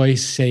enjoy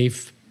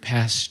safe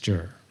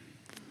pasture.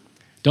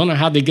 Don't know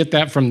how they get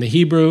that from the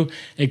Hebrew,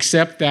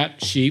 except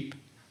that sheep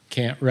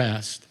can't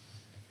rest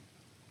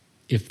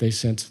if they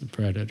sense the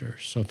predator.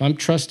 So if I'm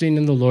trusting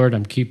in the Lord,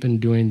 I'm keeping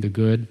doing the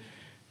good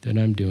that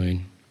I'm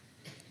doing,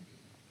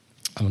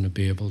 I want to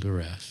be able to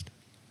rest.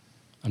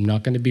 I'm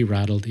not going to be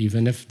rattled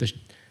even if the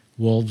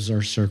wolves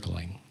are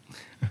circling.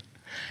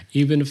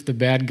 Even if the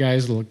bad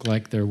guys look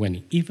like they're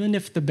winning. Even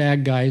if the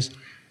bad guys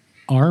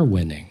are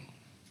winning.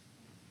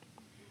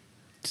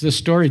 The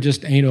story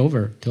just ain't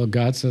over till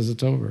God says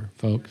it's over,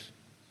 folks.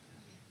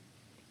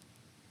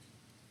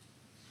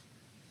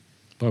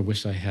 Boy, I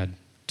wish I had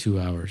 2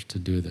 hours to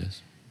do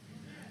this.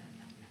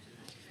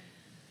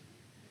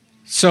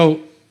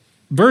 So,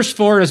 verse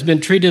 4 has been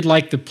treated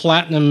like the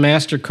platinum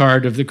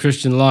MasterCard of the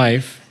Christian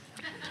life.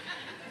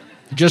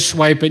 Just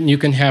swipe it and you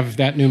can have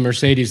that new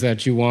Mercedes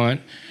that you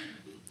want.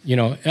 You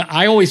know,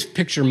 I always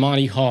picture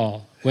Monty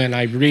Hall when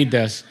I read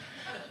this.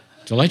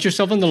 Delight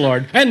yourself in the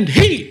Lord, and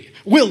He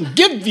will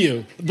give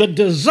you the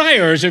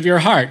desires of your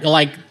heart.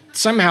 Like,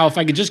 somehow, if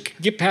I could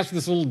just get past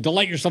this little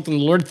delight yourself in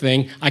the Lord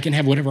thing, I can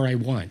have whatever I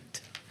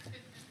want.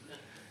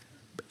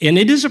 And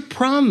it is a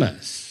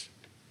promise,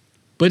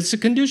 but it's a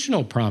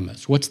conditional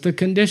promise. What's the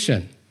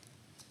condition?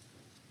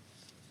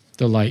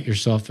 Delight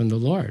yourself in the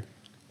Lord.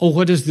 Oh,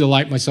 what does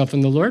delight myself in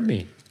the Lord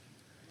mean?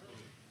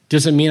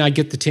 Does it mean I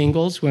get the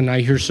tingles when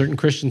I hear certain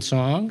Christian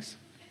songs?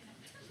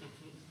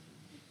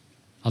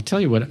 I'll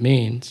tell you what it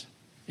means.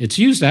 It's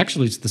used,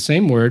 actually, it's the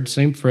same word,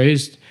 same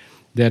phrase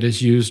that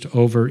is used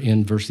over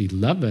in verse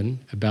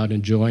 11 about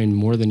enjoying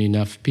more than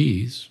enough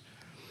peace.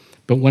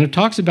 But when it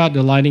talks about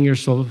delighting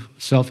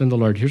yourself in the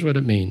Lord, here's what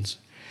it means.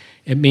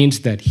 It means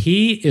that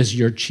He is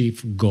your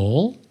chief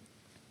goal.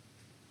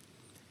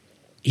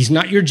 He's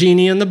not your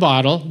genie in the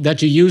bottle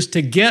that you use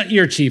to get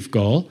your chief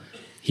goal.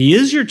 He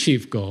is your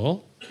chief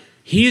goal.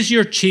 He's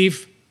your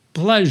chief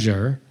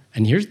pleasure.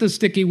 And here's the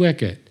sticky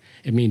wicket.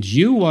 It means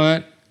you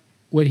want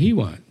what He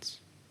wants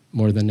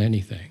more than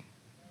anything.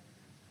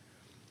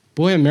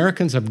 Boy,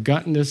 Americans have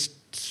gotten this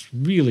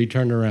really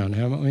turned around,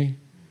 haven't we?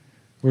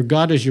 Where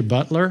God is your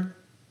butler,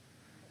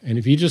 and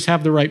if you just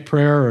have the right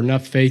prayer or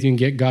enough faith, you can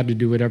get God to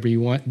do whatever you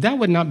want. That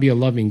would not be a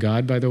loving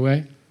God, by the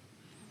way.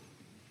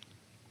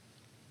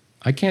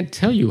 I can't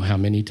tell you how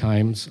many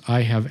times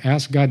I have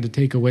asked God to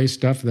take away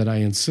stuff that I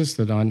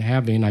insisted on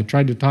having. I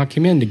tried to talk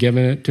Him into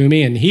giving it to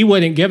me, and He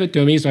wouldn't give it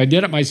to me, so I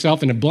did it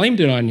myself and I blamed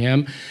it on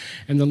Him.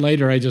 And then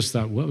later I just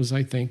thought, what was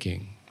I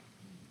thinking?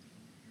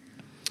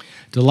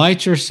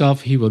 Delight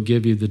yourself, He will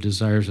give you the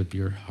desires of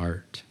your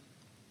heart.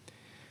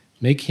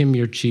 Make Him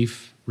your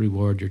chief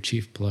reward, your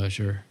chief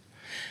pleasure.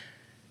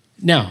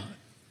 Now,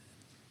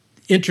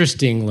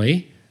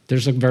 interestingly,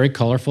 there's a very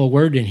colorful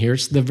word in here.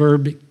 It's the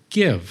verb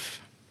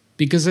give,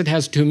 because it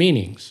has two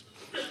meanings.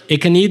 It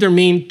can either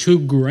mean to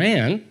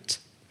grant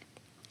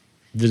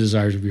the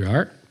desires of your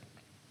heart,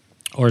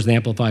 or as the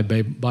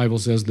Amplified Bible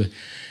says,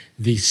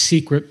 the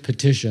secret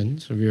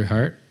petitions of your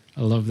heart.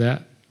 I love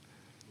that.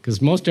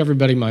 Because most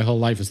everybody my whole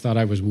life has thought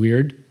I was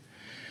weird,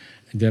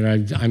 that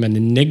I'm an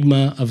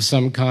enigma of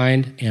some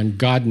kind, and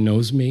God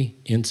knows me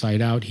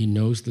inside out. He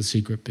knows the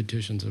secret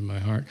petitions of my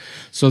heart.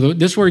 So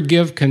this word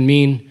give can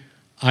mean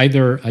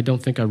either, I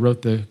don't think I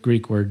wrote the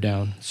Greek word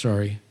down,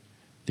 sorry,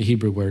 the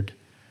Hebrew word.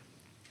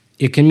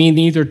 It can mean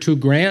either to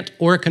grant,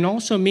 or it can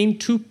also mean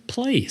to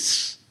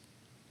place.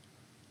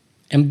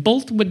 And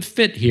both would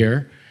fit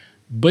here,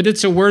 but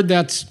it's a word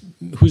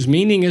whose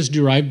meaning is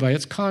derived by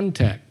its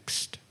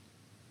context.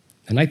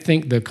 And I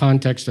think the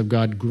context of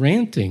God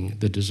granting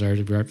the desires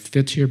of your heart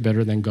fits here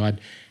better than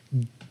God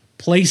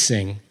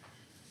placing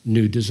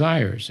new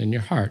desires in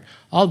your heart.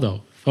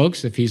 Although,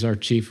 folks, if He's our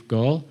chief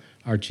goal,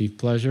 our chief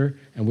pleasure,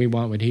 and we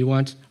want what He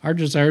wants, our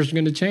desires are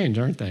going to change,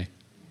 aren't they?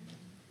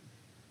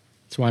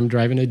 That's why I'm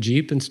driving a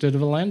Jeep instead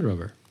of a Land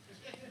Rover.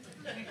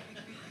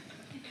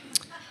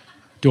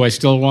 Do I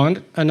still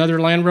want another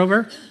Land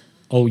Rover?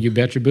 Oh, you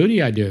bet your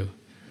booty I do.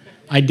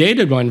 I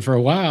dated one for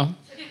a while.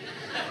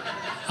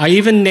 I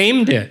even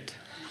named it.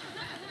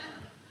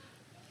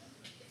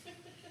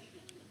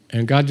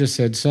 And God just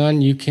said,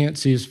 son, you can't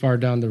see as far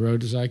down the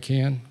road as I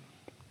can,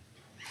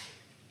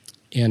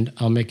 and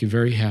I'll make you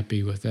very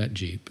happy with that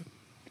Jeep.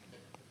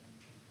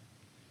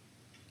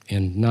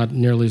 And not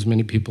nearly as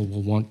many people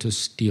will want to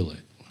steal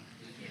it.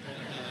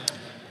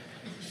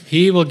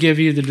 He will give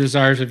you the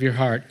desires of your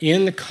heart.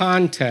 In the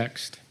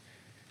context,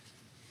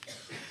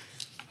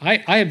 I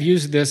have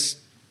used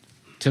this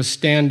to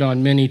stand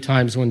on many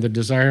times when the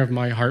desire of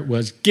my heart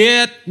was,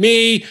 get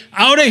me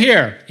out of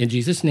here. In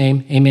Jesus'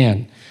 name,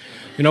 amen.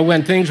 You know,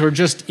 when things were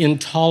just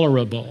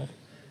intolerable.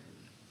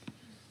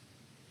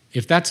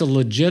 If that's a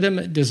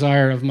legitimate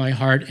desire of my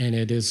heart and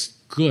it is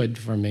good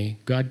for me,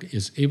 God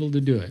is able to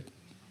do it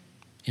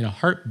in a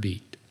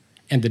heartbeat.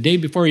 And the day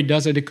before He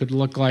does it, it could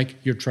look like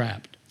you're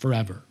trapped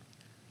forever.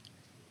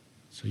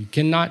 So you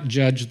cannot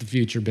judge the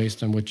future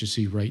based on what you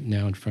see right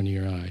now in front of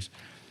your eyes.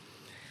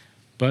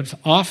 But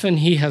often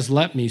He has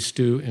let me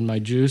stew in my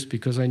juice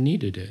because I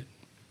needed it.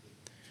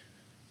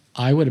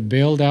 I would have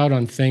bailed out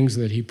on things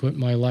that he put in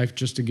my life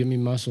just to give me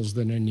muscles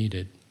that I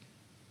needed.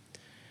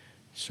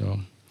 So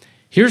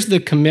here's the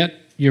commit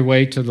your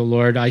way to the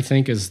Lord. I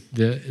think is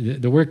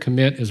the word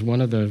commit is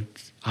one of the,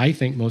 I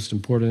think, most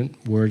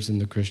important words in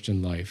the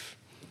Christian life.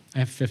 I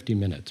have 50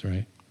 minutes,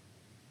 right?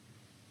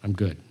 I'm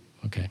good.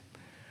 Okay.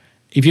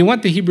 If you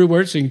want the Hebrew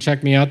word, so you can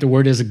check me out, the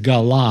word is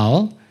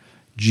galal,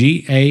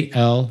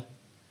 G-A-L-A-L.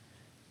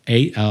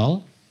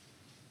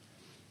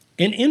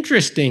 And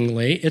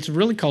interestingly, it's a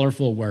really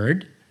colorful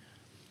word.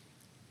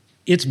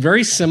 It's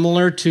very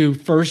similar to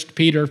 1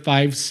 Peter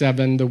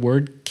 5:7, the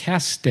word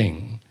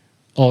casting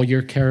all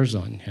your cares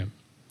on him.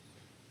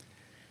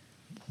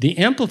 The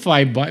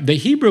Amplified, the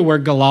Hebrew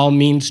word galal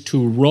means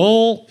to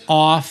roll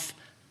off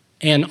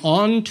and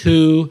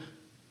onto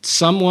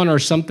someone or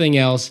something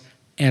else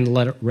and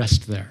let it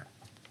rest there.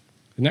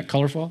 Isn't that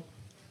colorful?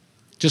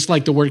 Just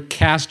like the word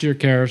cast your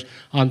cares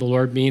on the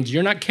Lord means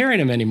you're not carrying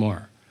them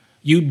anymore.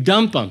 You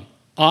dump them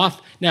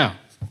off. Now,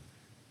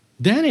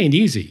 that ain't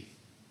easy.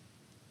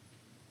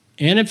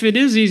 And if it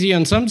is easy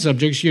on some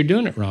subjects, you're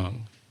doing it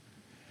wrong.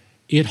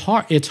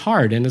 It's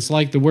hard, and it's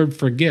like the word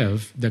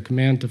forgive, the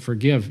command to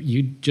forgive.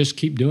 You just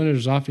keep doing it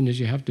as often as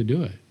you have to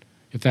do it.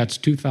 If that's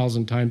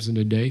 2,000 times in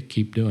a day,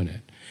 keep doing it.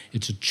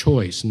 It's a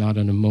choice, not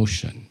an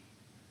emotion.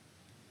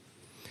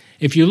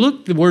 If you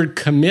look the word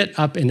commit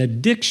up in a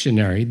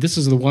dictionary, this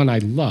is the one I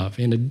love.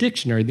 In a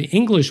dictionary, the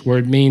English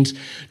word means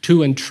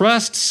to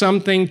entrust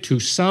something to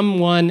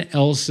someone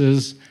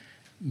else's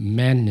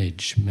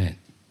management.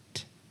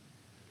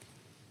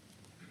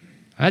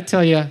 I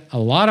tell you, a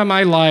lot of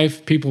my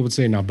life, people would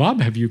say, now,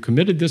 Bob, have you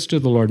committed this to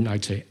the Lord? And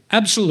I'd say,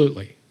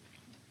 absolutely.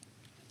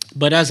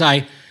 But as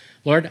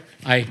Lord,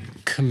 I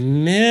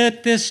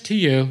commit this to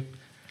you,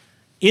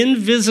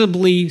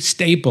 invisibly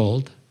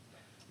stapled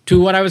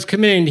to what I was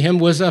committing to him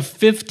was a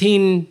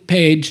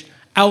 15-page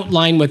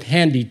outline with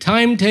handy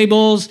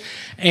timetables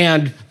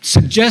and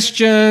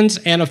suggestions,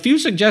 and a few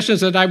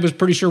suggestions that I was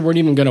pretty sure weren't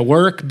even going to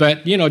work,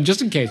 but,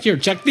 just in case. Here,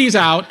 check these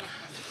out.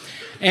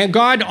 And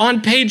God,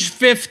 on page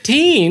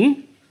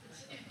 15,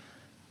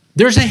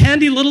 there's a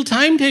handy little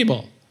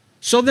timetable.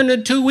 So then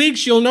in 2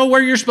 weeks, you'll know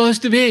where you're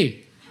supposed to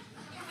be.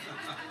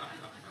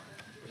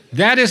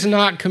 That is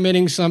not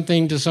committing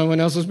something to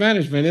someone else's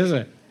management, is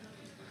it?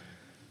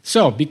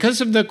 So,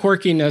 because of the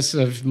quirkiness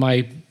of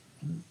my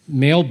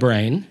male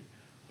brain,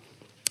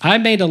 I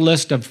made a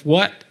list of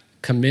what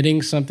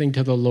committing something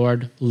to the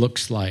Lord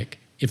looks like.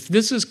 If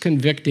this is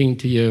convicting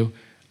to you,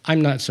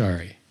 I'm not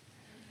sorry.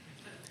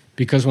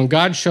 Because when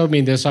God showed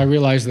me this, I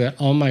realized that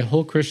all my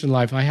whole Christian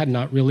life, I had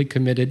not really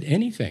committed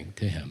anything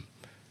to him.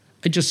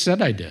 I just said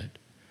I did.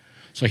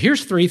 So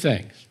here's 3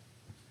 things.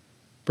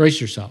 Brace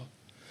yourself.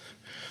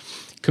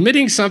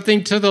 Committing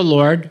something to the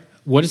Lord,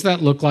 what does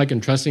that look like,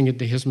 and trusting it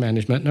to his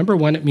management? Number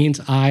 1, it means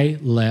I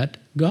let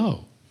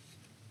go.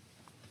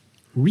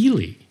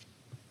 Really.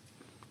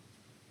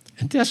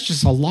 And that's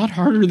just a lot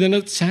harder than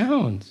it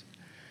sounds.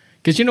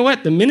 Because you know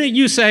what? The minute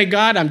you say,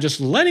 God, I'm just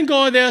letting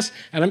go of this,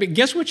 and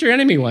guess what your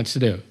enemy wants to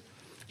do?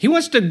 He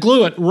wants to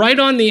glue it right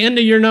on the end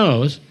of your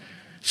nose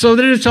so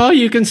that it's all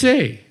you can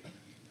see.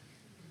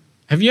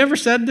 Have you ever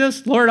said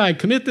this? Lord, I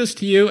commit this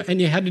to you, and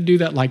you had to do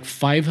that like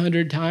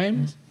 500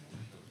 times?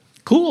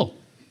 Cool.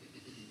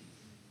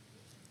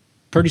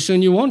 Pretty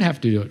soon you won't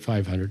have to do it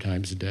 500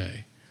 times a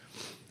day.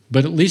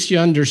 But at least you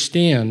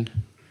understand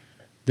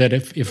that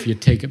if you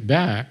take it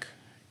back,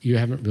 you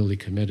haven't really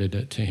committed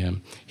it to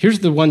him. Here's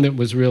the one that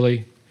was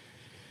really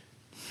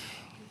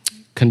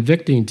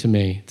convicting to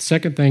me. The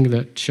second thing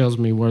that shows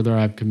me whether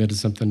I've committed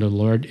something to the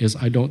Lord is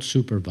I don't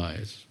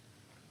supervise.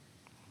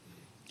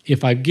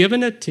 If I've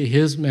given it to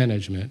his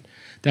management,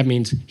 that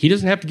means he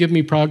doesn't have to give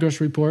me progress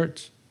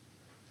reports.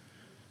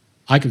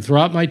 I can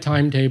throw out my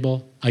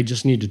timetable. I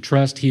just need to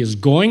trust he is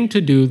going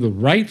to do the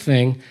right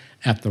thing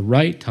at the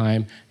right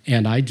time,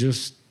 and I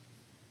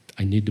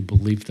need to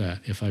believe that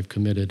if I've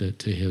committed it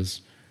to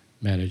his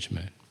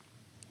management.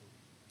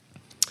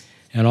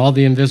 And all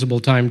the invisible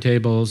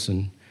timetables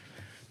and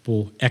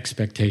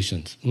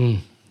expectations.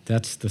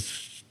 That's the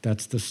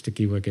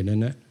sticky wicket,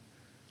 isn't it?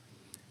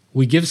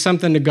 We give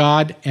something to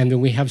God, and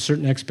then we have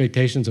certain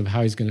expectations of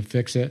how he's going to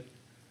fix it.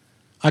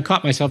 I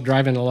caught myself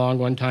driving along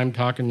one time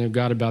talking to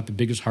God about the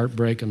biggest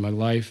heartbreak in my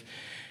life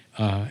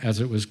as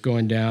it was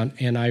going down,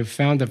 and I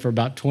found that for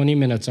about 20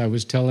 minutes I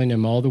was telling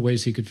him all the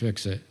ways he could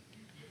fix it.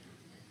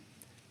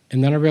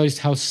 And then I realized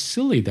how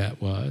silly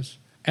that was,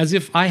 as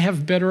if I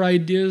have better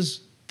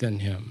ideas than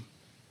him,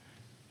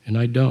 and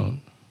I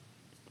don't.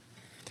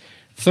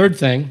 Third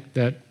thing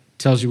that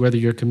tells you whether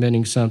you're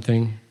committing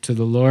something to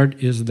the Lord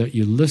is that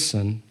you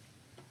listen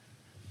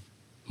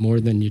more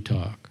than you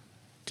talk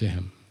to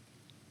him.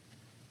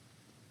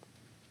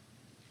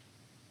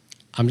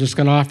 I'm just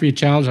going to offer you a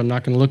challenge. I'm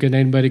not going to look at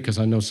anybody because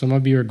I know some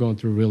of you are going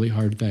through really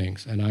hard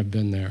things, and I've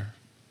been there.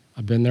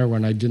 I've been there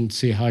when I didn't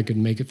see how I could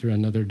make it through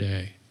another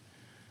day.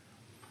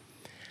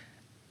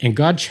 And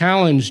God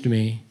challenged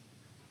me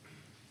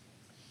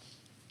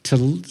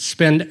to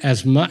spend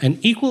an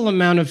equal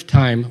amount of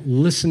time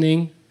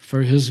listening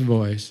for his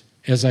voice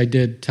as I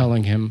did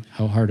telling him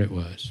how hard it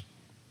was.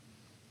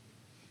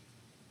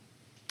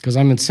 because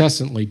I'm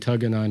incessantly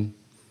tugging on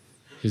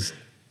his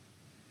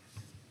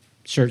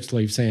shirt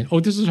sleeve saying, oh,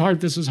 this is hard,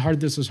 this is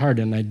hard, this is hard.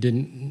 And I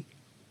didn't.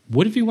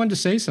 What if he wanted to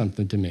say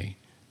something to me?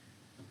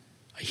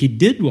 He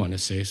did want to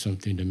say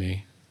something to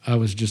me. I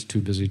was just too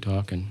busy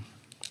talking.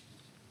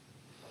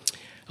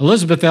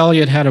 Elizabeth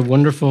Elliot had a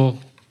wonderful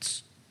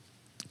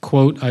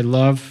quote I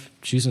love.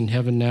 She's in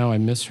heaven now. I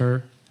miss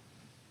her.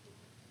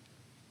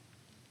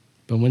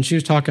 But when she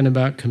was talking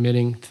about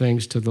committing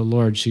things to the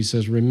Lord, she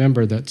says,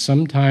 remember that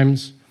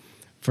sometimes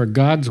for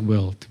God's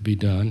will to be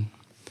done,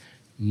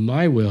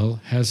 my will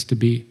has to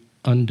be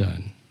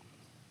undone.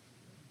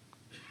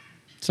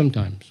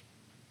 Sometimes.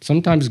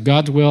 Sometimes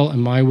God's will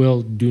and my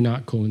will do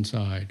not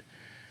coincide.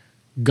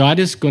 God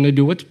is going to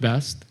do what's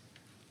best,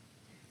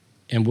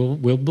 and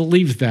we'll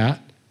believe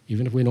that,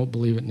 even if we don't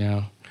believe it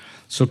now.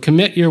 So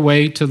commit your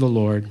way to the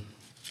Lord.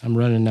 I'm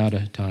running out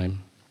of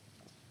time.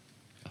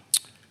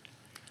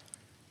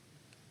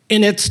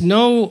 And it's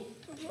no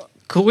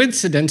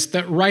coincidence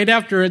that right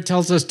after it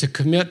tells us to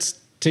commit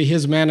to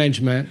his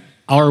management,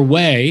 our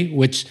way,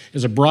 which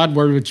is a broad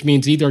word, which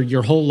means either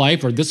your whole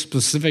life or this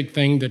specific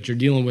thing that you're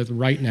dealing with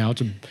right now.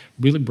 It's a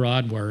really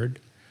broad word.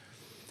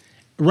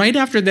 Right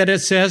after that, it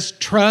says,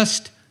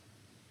 trust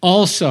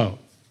also.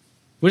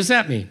 What does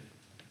that mean?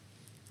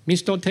 It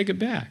means don't take it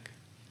back.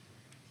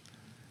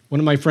 One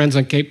of my friends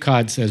on Cape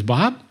Cod says,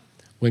 Bob,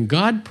 when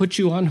God puts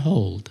you on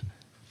hold,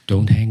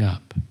 don't hang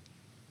up.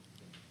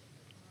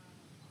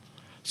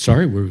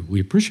 Sorry,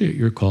 we appreciate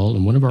your call,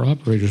 and one of our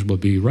operators will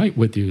be right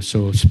with you,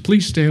 so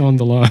please stay on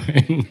the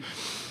line.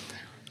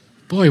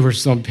 Boy, we're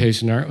so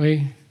impatient, aren't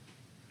we?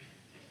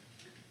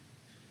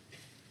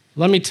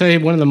 Let me tell you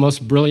one of the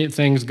most brilliant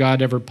things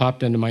God ever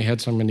popped into my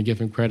head, so I'm going to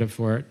give him credit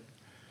for it,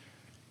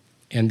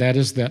 and that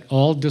is that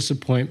all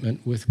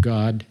disappointment with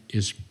God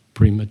is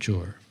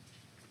premature.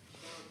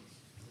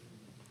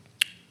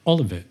 All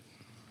of it.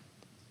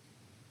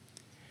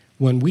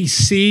 When we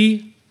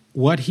see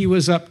what he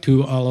was up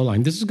to all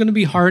along. This is going to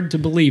be hard to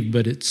believe,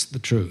 but it's the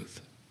truth.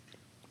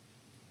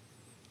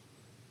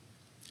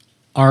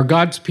 Are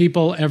God's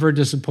people ever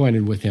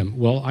disappointed with him?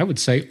 Well, I would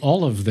say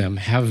all of them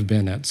have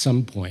been at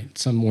some point,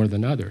 some more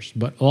than others.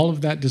 But all of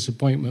that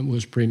disappointment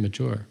was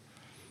premature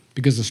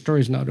because the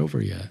story's not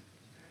over yet.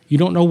 You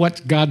don't know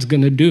what God's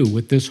going to do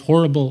with this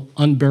horrible,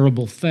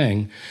 unbearable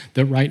thing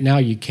that right now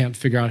you can't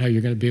figure out how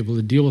you're going to be able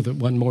to deal with it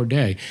one more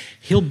day.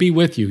 He'll be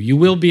with you. You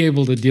will be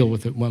able to deal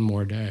with it one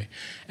more day.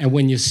 And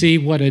when you see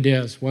what it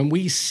is, when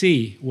we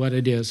see what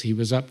it is he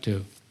was up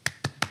to,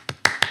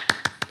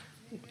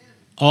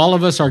 all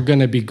of us are going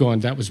to be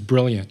going, that was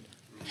brilliant.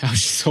 That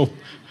was so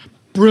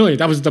brilliant.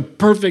 That was the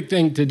perfect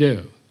thing to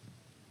do.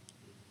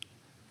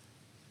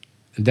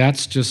 And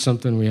that's just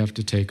something we have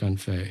to take on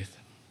faith.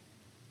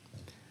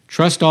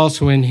 Trust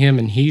also in him,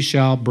 and he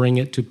shall bring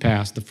it to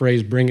pass. The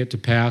phrase bring it to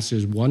pass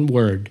is one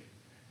word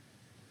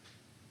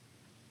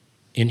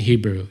in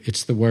Hebrew.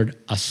 It's the word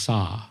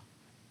asah,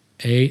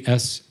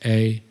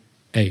 A-S-A-H.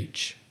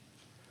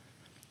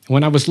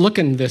 When I was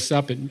looking this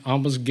up, it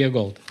almost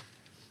giggled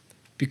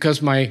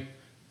because my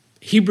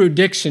Hebrew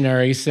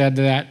dictionary said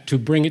that to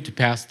bring it to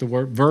pass, the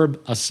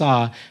verb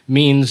asah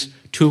means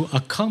to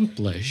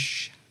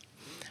accomplish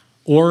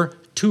or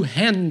to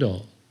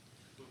handle.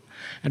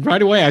 And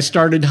right away, I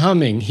started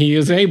humming, he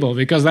is able,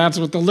 because that's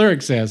what the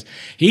lyric says.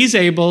 He's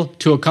able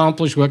to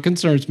accomplish what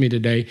concerns me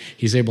today.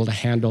 He's able to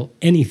handle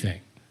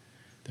anything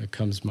that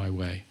comes my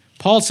way.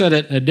 Paul said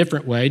it in a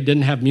different way,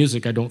 didn't have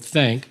music, I don't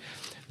think,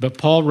 but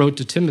Paul wrote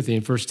to Timothy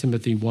in 1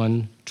 Timothy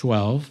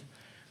 1:12,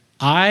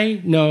 I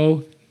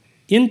know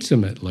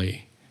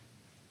intimately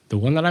the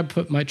one that I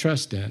put my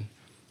trust in,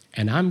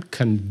 and I'm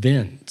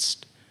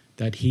convinced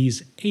that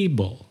he's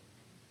able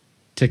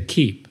to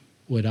keep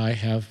what I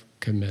have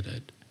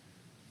committed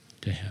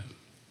to him.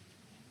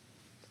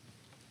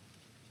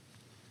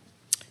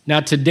 Now,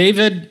 to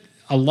David,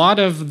 a lot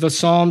of the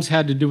Psalms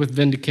had to do with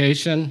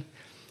vindication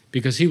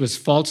because he was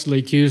falsely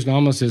accused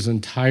almost his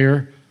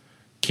entire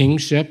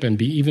kingship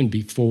and even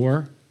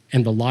before.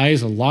 And the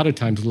lies a lot of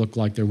times look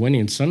like they're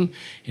winning.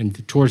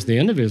 And towards the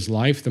end of his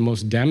life, the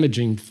most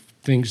damaging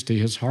things to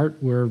his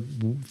heart were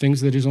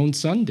things that his own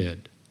son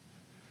did.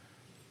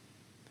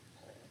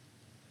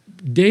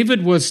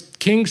 David was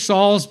King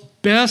Saul's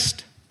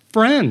best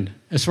friend.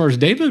 As far as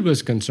David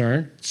was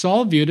concerned,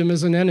 Saul viewed him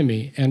as an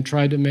enemy and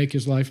tried to make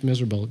his life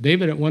miserable.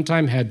 David at one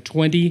time had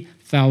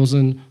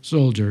 20,000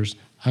 soldiers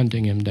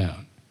hunting him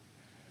down.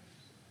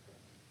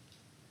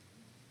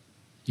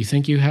 You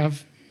think you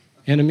have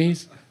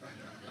enemies?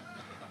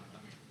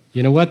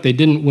 You know what? They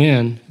didn't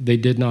win. They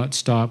did not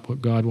stop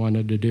what God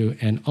wanted to do.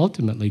 And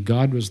ultimately,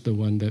 God was the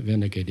one that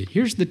vindicated.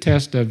 Here's the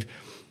test of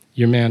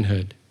your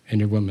manhood and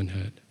your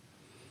womanhood.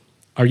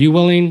 Are you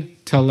willing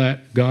to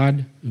let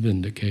God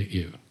vindicate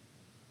you?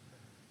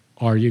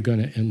 Or are you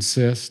going to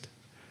insist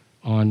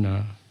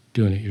on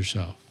doing it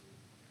yourself?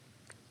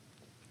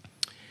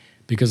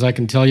 Because I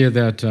can tell you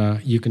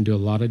that you can do a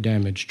lot of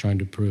damage trying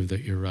to prove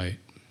that you're right.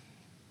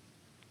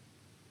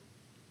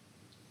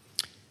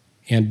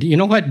 And you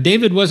know what?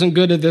 David wasn't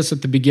good at this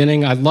at the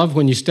beginning. I love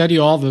when you study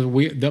all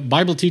the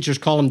Bible teachers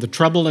call them the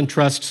trouble and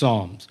trust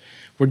Psalms,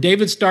 where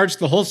David starts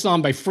the whole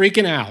psalm by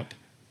freaking out.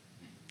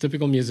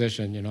 Typical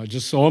musician,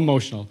 just so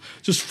emotional,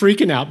 just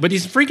freaking out. But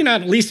he's freaking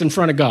out at least in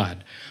front of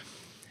God.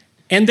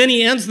 And then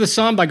he ends the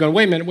psalm by going,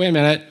 wait a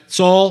minute,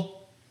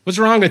 soul, what's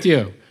wrong with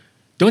you?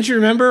 Don't you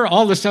remember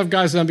all the stuff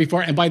God's done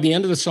before? And by the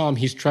end of the psalm,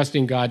 he's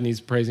trusting God and he's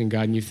praising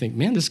God. And you think,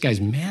 man, this guy's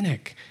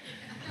manic.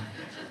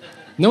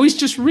 No, he's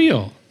just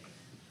real.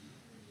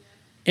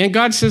 And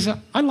God says,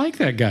 I like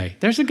that guy.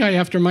 There's a guy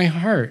after my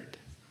heart.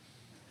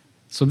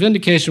 So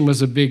vindication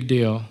was a big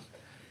deal.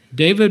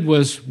 David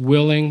was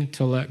willing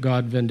to let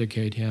God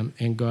vindicate him,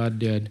 and God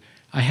did.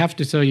 I have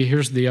to tell you,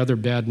 here's the other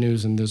bad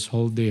news in this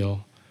whole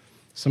deal.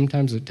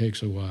 Sometimes it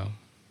takes a while.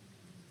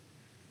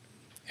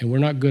 And we're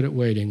not good at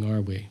waiting,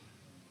 are we?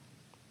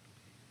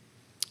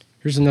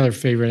 Here's another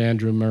favorite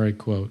Andrew Murray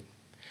quote.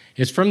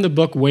 It's from the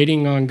book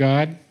Waiting on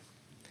God,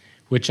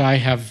 which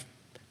I've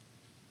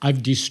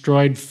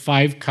destroyed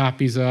 5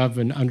 copies of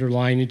and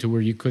underlined it to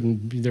where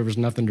there was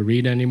nothing to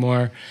read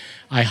anymore.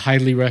 I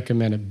highly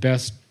recommend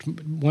it.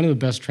 One of the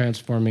best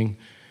transforming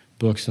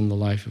books in the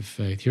life of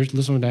faith.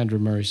 Listen what Andrew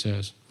Murray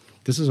says.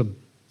 This is a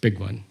big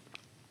one.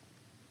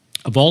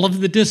 Of all of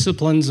the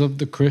disciplines of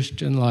the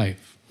Christian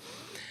life,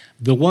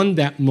 the one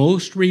that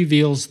most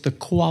reveals the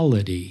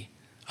quality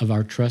of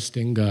our trust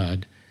in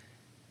God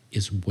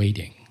is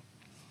waiting.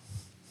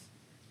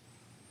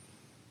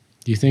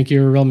 Do you think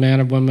you're a real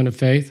man or woman of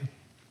faith?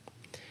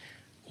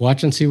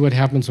 Watch and see what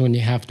happens when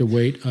you have to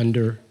wait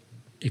under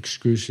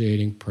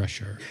excruciating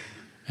pressure.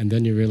 And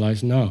then you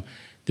realize, no,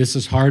 this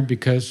is hard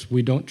because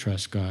we don't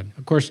trust God.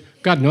 Of course,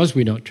 God knows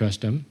we don't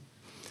trust him.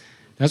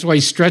 That's why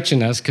he's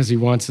stretching us, because he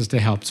wants us to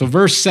help. So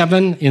verse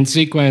 7 in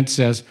sequence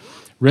says,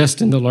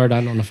 rest in the Lord.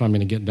 I don't know if I'm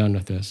going to get done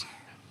with this.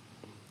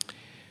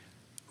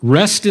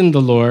 Rest in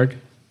the Lord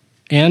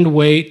and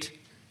wait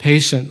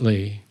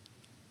patiently.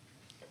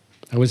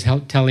 I was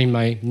telling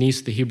my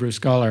niece, the Hebrew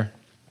scholar,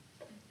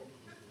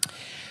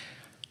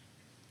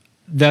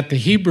 that the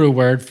Hebrew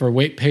word for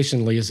wait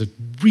patiently is a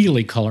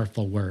really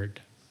colorful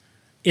word.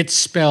 It's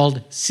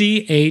spelled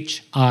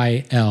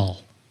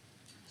C-H-I-L.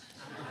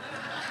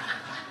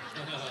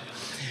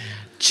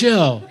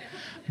 Chill.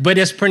 But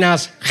it's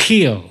pronounced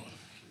chil.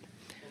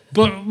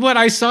 But when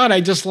I saw it,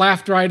 I just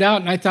laughed right out,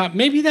 and I thought,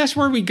 maybe that's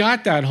where we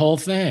got that whole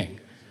thing.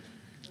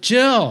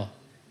 Chill.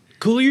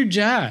 Cool your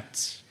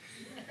jets.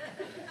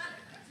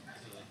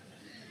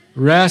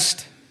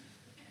 Rest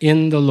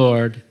in the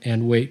Lord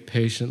and wait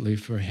patiently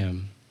for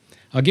him.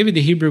 I'll give you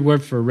the Hebrew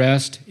word for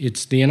rest.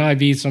 It's the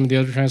NIV. Some of the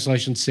other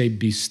translations say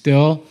be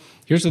still.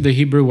 Here's the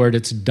Hebrew word.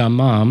 It's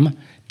damam,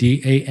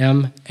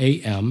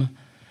 D-A-M-A-M,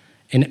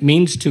 and it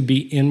means to be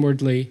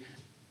inwardly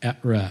at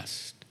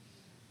rest,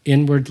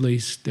 inwardly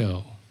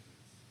still.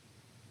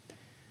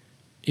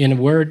 In a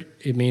word,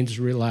 it means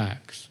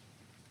relax.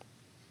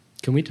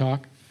 Can we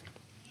talk?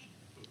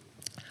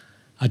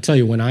 I tell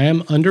you, when I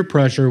am under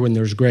pressure, when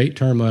there's great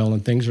turmoil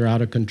and things are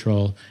out of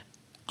control,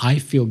 I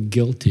feel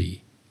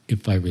guilty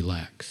if I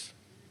relax.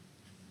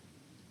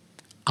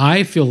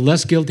 I feel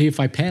less guilty if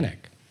I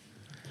panic.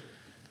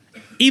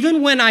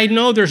 Even when I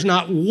know there's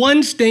not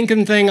one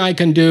stinking thing I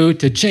can do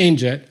to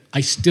change it,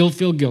 I still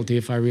feel guilty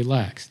if I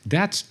relax.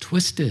 That's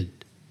twisted.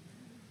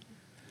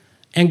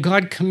 And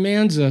God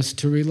commands us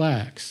to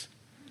relax.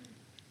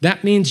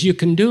 That means you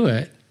can do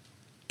it.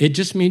 It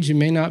just means you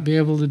may not be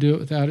able to do it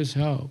without his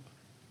help.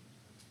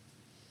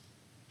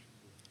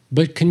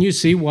 But can you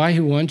see why he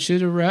wants you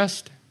to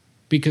rest?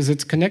 Because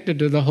it's connected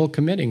to the whole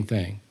committing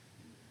thing.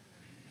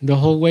 The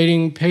whole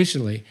waiting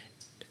patiently.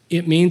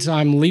 It means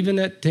I'm leaving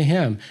it to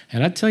him.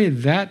 And I tell you,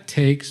 that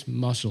takes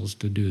muscles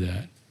to do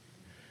that.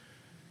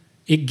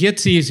 It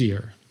gets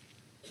easier.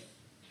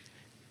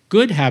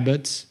 Good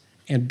habits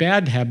and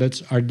bad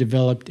habits are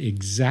developed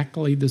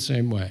exactly the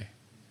same way.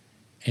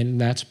 And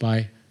that's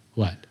by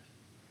what?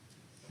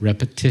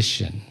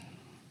 Repetition.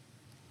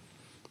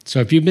 So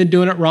if you've been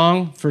doing it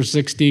wrong for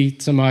 60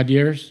 some odd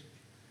years,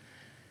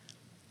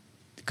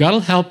 God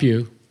will help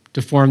you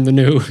to form the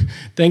new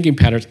thinking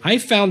patterns. I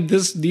found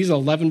these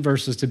 11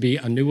 verses to be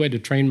a new way to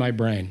train my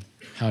brain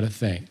how to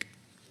think.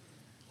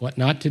 What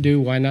not to do,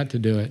 why not to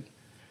do it,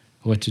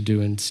 what to do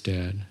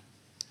instead.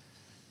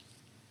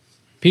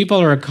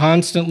 People are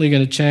constantly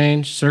going to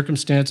change,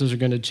 circumstances are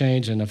going to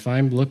change, and if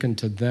I'm looking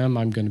to them,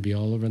 I'm going to be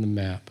all over the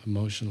map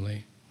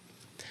emotionally.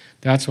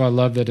 That's why I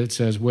love that it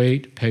says,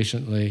 wait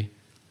patiently,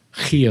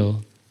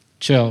 heal,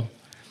 chill.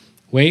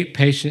 Wait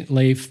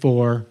patiently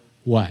for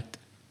what?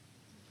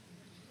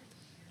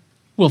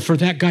 Well, for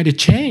that guy to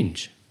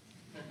change.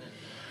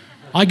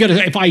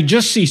 If I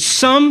just see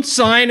some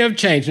sign of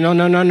change,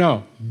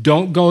 no.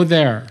 Don't go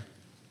there.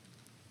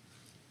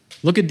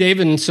 Look at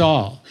David and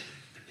Saul.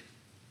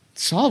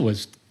 Saul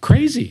was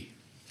crazy.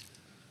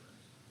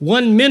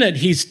 1 minute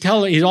he's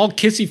all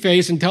kissy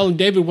face and telling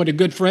David what a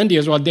good friend he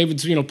is while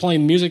David's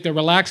playing music to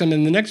relax him,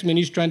 and the next minute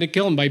he's trying to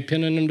kill him by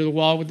pinning him to the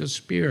wall with a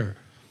spear.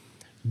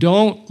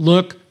 Don't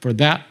look for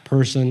that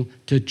person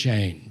to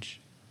change.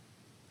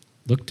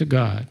 Look to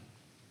God.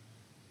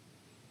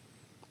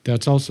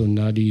 That's also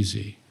not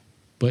easy.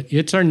 But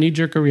it's our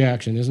knee-jerk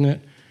reaction, isn't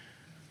it?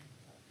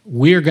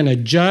 We are going to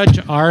judge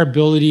our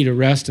ability to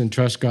rest and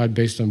trust God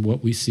based on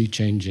what we see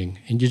changing.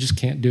 And you just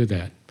can't do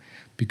that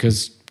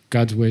because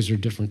God's ways are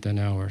different than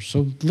ours.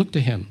 So look to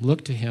him.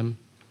 Look to him.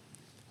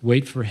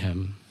 Wait for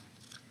him.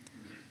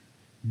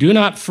 Do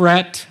not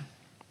fret,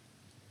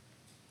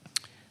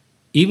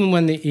 even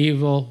when the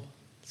evil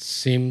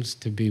seems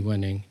to be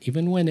winning,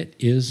 even when it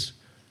is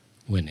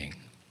winning.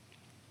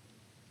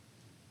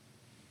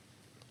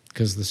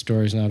 Because the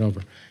story's not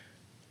over.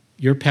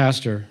 Your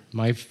pastor,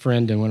 my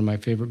friend and one of my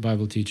favorite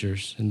Bible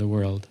teachers in the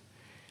world,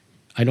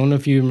 I don't know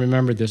if you even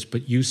remember this,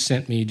 but you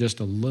sent me just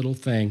a little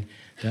thing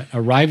that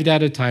arrived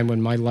at a time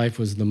when my life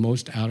was the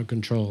most out of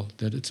control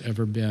that it's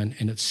ever been,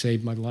 and it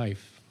saved my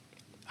life.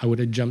 I would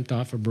have jumped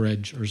off a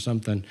bridge or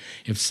something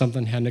if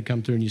something hadn't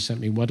come through and you sent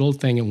me one little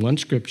thing in one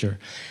scripture.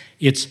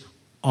 It's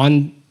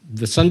on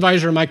the sun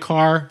visor of my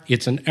car.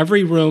 It's in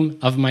every room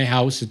of my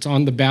house. It's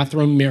on the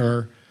bathroom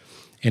mirror.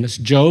 And it's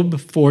Job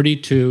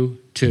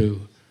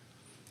 42:2,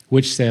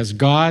 which says,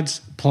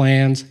 God's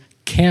plans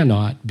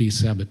cannot be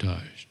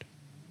sabotaged.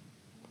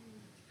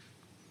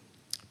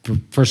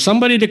 For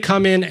somebody to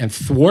come in and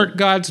thwart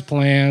God's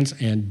plans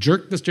and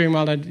jerk the steering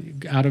wheel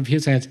out of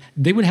his hands,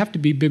 they would have to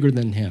be bigger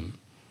than him.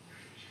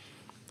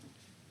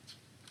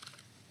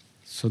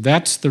 So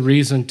that's the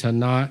reason to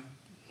not,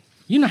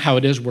 you know how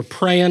it is, we're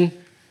praying.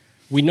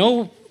 We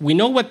know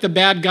what the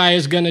bad guy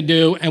is going to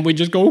do, and we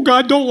just go, oh,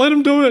 God, don't let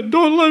him do it.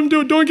 Don't let him do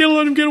it. Don't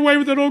let him get away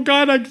with it. Oh,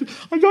 God,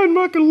 I'm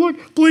not going to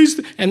look.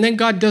 Please. And then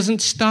God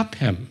doesn't stop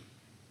him.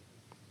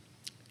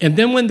 And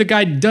then when the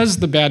guy does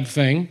the bad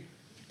thing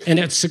and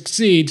it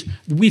succeeds,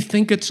 we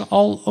think it's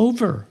all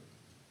over.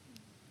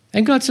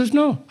 And God says,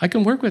 no, I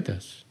can work with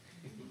this.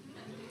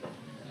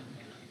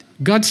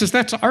 God says,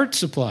 that's art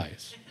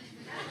supplies.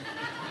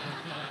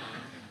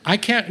 I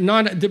can't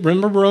not,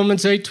 remember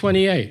Romans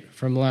 8:28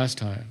 from last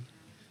time.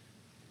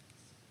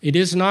 It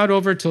is not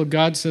over till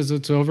God says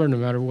it's over, no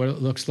matter what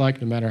it looks like,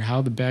 no matter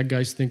how the bad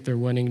guys think they're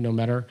winning, no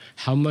matter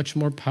how much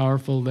more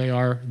powerful they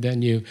are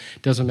than you.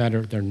 It doesn't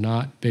matter. They're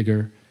not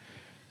bigger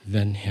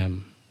than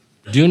him.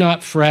 Do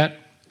not fret,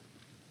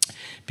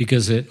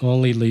 because it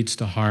only leads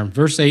to harm.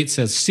 Verse 8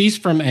 says, cease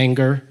from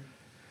anger,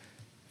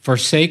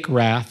 forsake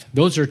wrath.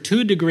 Those are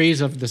 2 degrees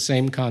of the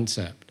same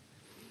concept.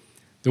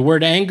 The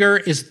word anger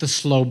is the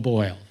slow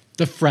boil,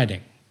 the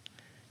fretting.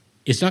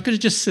 It's not going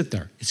to just sit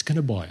there. It's going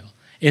to boil.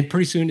 And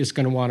pretty soon it's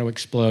going to want to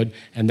explode,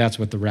 and that's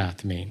what the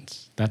wrath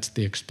means. That's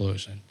the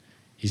explosion.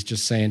 He's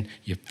just saying,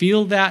 you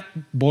feel that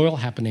boil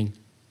happening,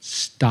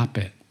 stop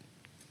it.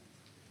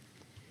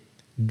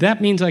 That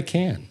means I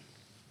can.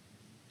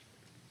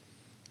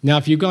 Now,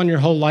 if you've gone your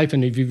whole life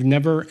and if you've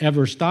never,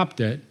 ever stopped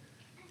it,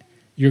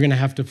 you're going to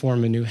have to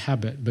form a new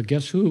habit. But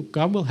guess who?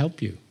 God will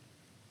help you.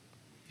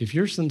 If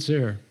you're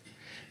sincere.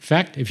 In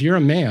fact, if you're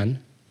a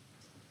man,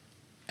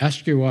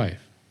 ask your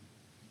wife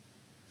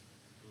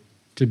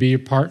to be your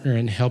partner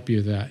and help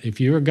you that.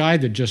 If you're a guy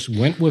that just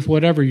went with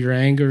whatever your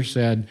anger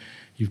said,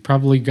 you've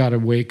probably got a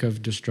wake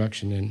of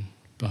destruction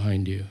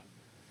behind you.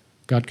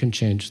 God can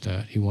change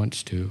that. He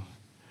wants to.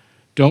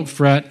 Don't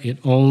fret. It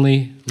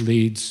only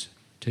leads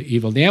to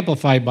evil. The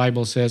Amplified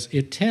Bible says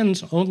it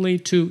tends only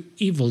to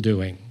evil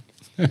doing.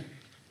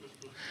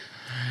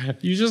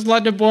 You just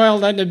let it boil,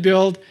 let it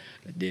build.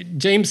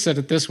 James said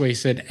it this way. He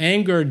said,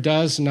 anger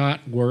does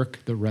not work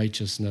the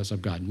righteousness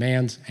of God.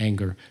 Man's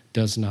anger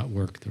does not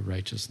work the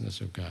righteousness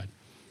of God.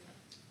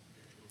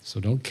 So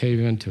don't cave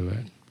into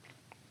it.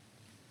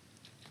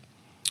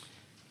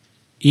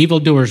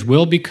 Evildoers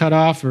will be cut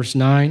off, verse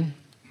 9,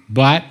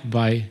 but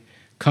by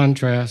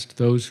contrast,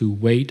 those who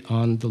wait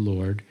on the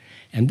Lord.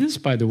 And this,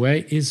 by the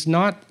way, is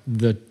not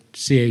the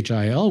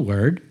CHIL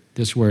word,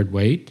 this word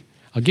wait.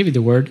 I'll give you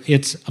the word.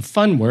 It's a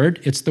fun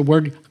word. It's the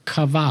word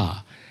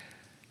kavah.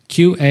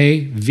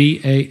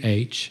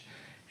 Qavah,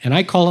 and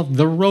I call it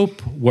the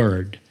rope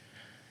word.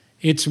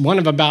 It's one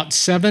of about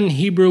 7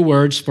 Hebrew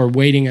words for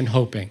waiting and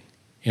hoping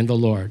in the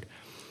Lord.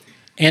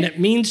 And it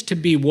means to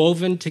be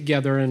woven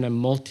together in a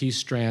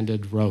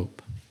multi-stranded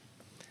rope.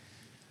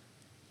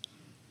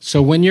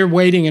 So when you're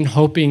waiting and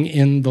hoping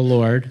in the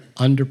Lord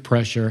under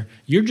pressure,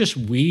 you're just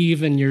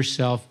weaving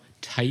yourself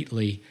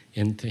tightly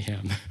into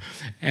him.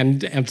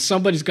 And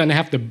somebody's going to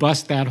have to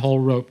bust that whole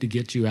rope to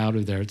get you out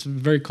of there. It's a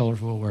very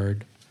colorful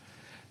word.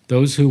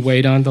 Those who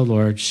wait on the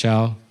Lord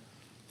shall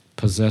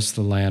possess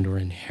the land or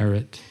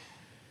inherit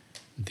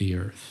the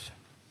earth.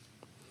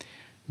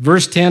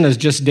 Verse 10 is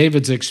just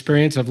David's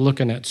experience of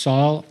looking at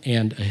Saul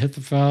and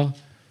Ahithophel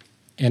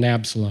and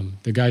Absalom,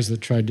 the guys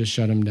that tried to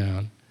shut him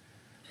down.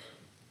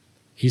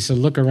 He said,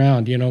 look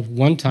around. You know,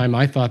 one time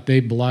I thought they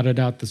blotted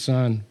out the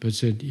sun, but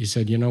he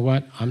said, you know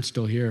what? I'm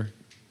still here.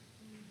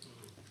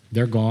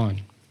 They're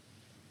gone.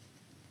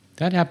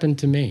 That happened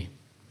to me.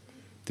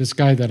 This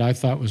guy that I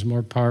thought was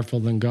more powerful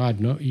than God,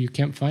 no, you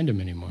can't find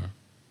him anymore.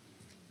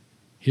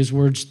 His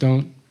words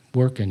don't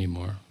work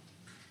anymore.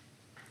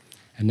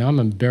 And now I'm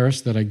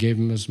embarrassed that I gave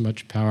him as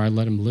much power. I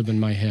let him live in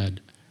my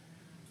head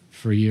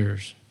for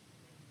years.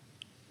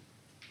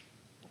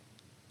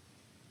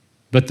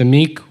 but the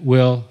meek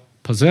will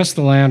possess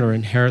the land or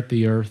inherit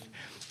the earth.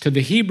 To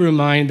the Hebrew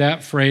mind,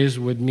 that phrase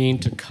would mean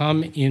to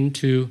come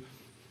into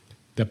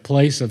the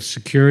place of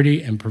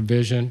security and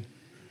provision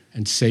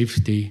and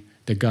safety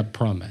that God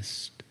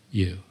promised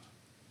you.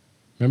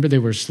 Remember, they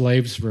were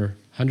slaves for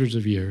hundreds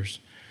of years.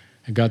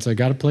 And God said, I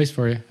got a place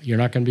for you. You're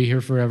not going to be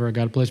here forever. I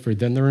got a place for you.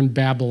 Then they're in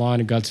Babylon,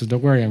 and God says,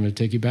 don't worry, I'm going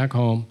to take you back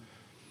home.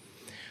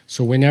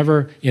 So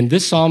whenever, in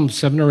this psalm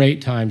 7 or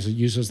 8 times, it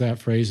uses that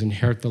phrase,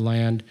 inherit the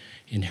land,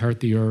 inherit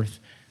the earth,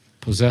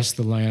 possess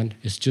the land.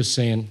 It's just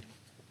saying,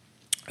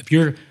 if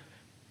your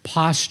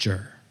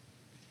posture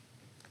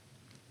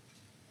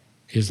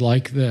is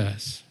like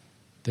this,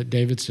 that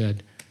David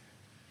said,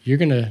 you're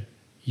going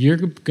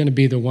to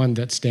be the one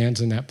that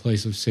stands in that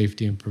place of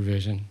safety and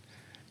provision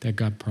that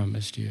God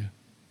promised you.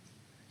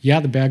 Yeah,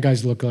 the bad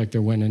guys look like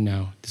they're winning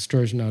now. The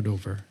story's not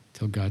over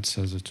till God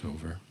says it's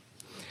over.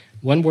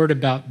 One word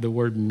about the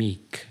word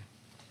meek.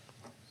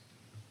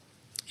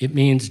 It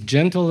means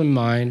gentle in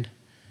mind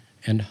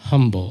and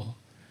humble.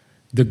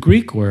 The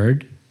Greek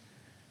word,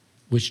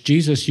 which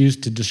Jesus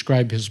used to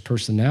describe his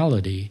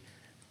personality,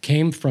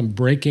 came from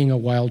breaking a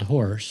wild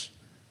horse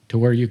to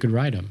where you could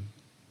ride him.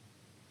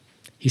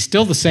 He's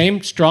still the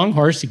same strong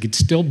horse. He could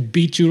still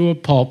beat you to a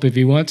pulp if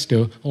he wants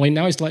to, only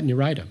now he's letting you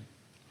ride him.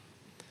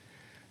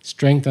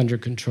 Strength under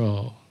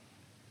control.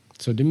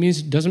 So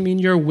it doesn't mean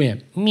you're a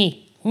wimp.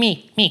 Meek.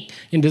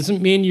 It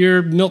doesn't mean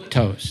you're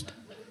milquetoast.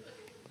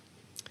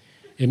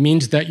 It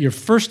means that you're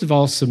first of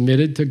all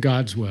submitted to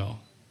God's will.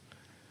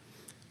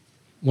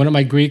 One of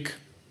my Greek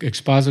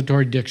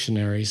expository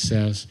dictionaries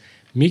says,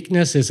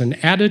 meekness is an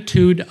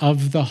attitude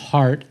of the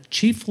heart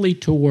chiefly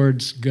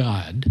towards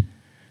God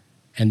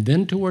and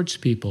then towards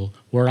people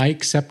where I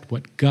accept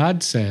what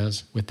God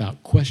says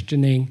without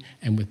questioning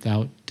and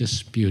without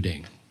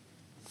disputing.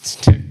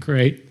 Isn't that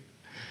great?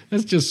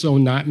 That's just so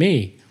not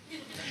me.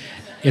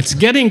 It's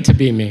getting to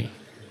be me.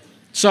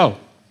 So,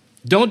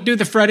 don't do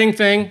the fretting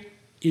thing.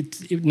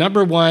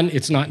 Number one,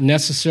 it's not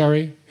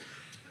necessary.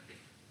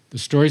 The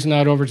story's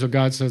not over till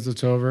God says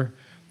it's over.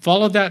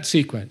 Follow that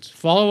sequence.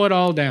 Follow it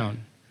all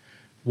down.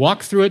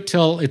 Walk through it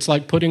till it's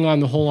like putting on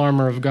the whole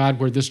armor of God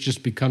where this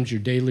just becomes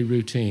your daily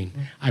routine.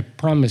 I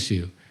promise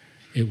you,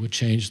 it will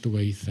change the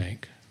way you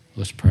think.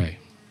 Let's pray.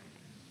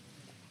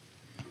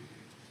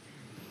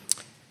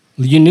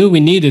 You knew we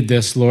needed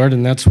this, Lord,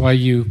 and that's why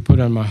you put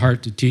on my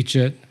heart to teach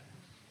it.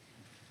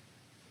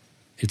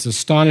 It's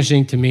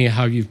astonishing to me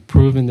how you've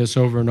proven this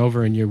over and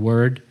over in your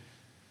word.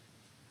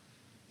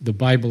 The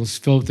Bible is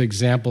filled with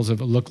examples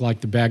of it looked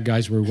like the bad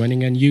guys were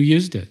winning, and you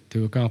used it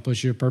to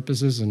accomplish your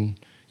purposes, and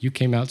you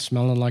came out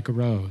smelling like a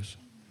rose.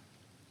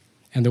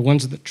 And the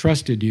ones that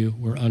trusted you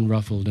were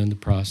unruffled in the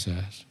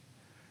process.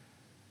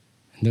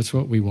 And that's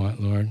what we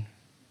want, Lord.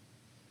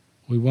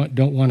 We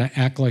don't want to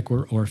act like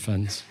we're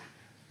orphans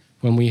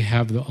when we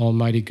have the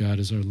Almighty God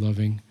as our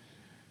loving,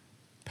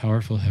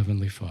 powerful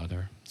Heavenly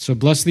Father. So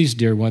bless these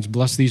dear ones.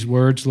 Bless these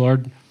words,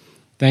 Lord.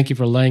 Thank you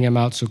for laying them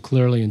out so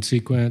clearly in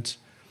sequence.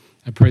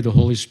 I pray the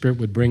Holy Spirit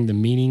would bring the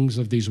meanings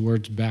of these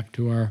words back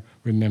to our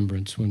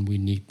remembrance when we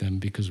need them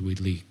because we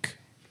leak.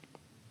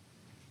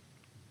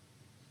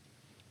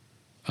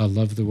 I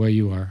love the way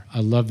you are.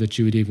 I love that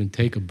you would even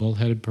take a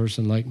bullheaded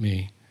person like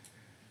me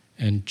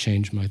and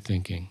change my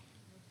thinking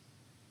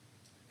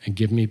and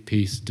give me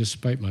peace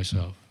despite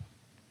myself.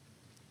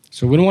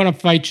 So we don't want to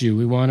fight you.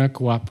 We want to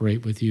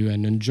cooperate with you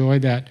and enjoy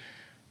that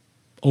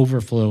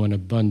overflow and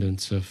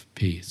abundance of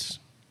peace.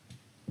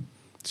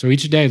 So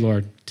each day,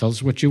 Lord, tell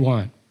us what you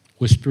want.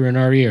 Whisper in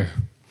our ear.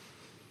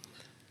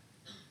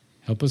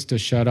 Help us to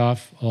shut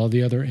off all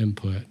the other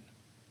input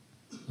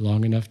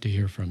long enough to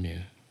hear from you.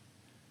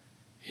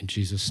 In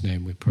Jesus'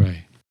 name we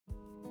pray.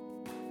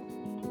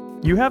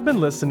 You have been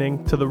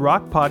listening to the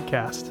Rock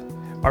Podcast.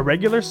 Our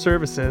regular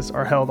services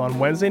are held on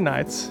Wednesday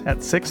nights at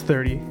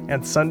 6:30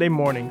 and Sunday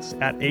mornings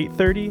at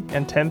 8:30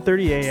 and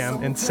 10:30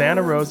 a.m. in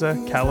Santa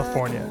Rosa,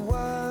 California.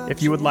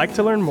 If you would like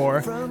to learn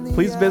more,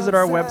 please visit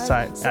our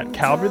website at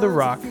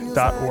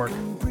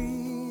calvarytherock.org.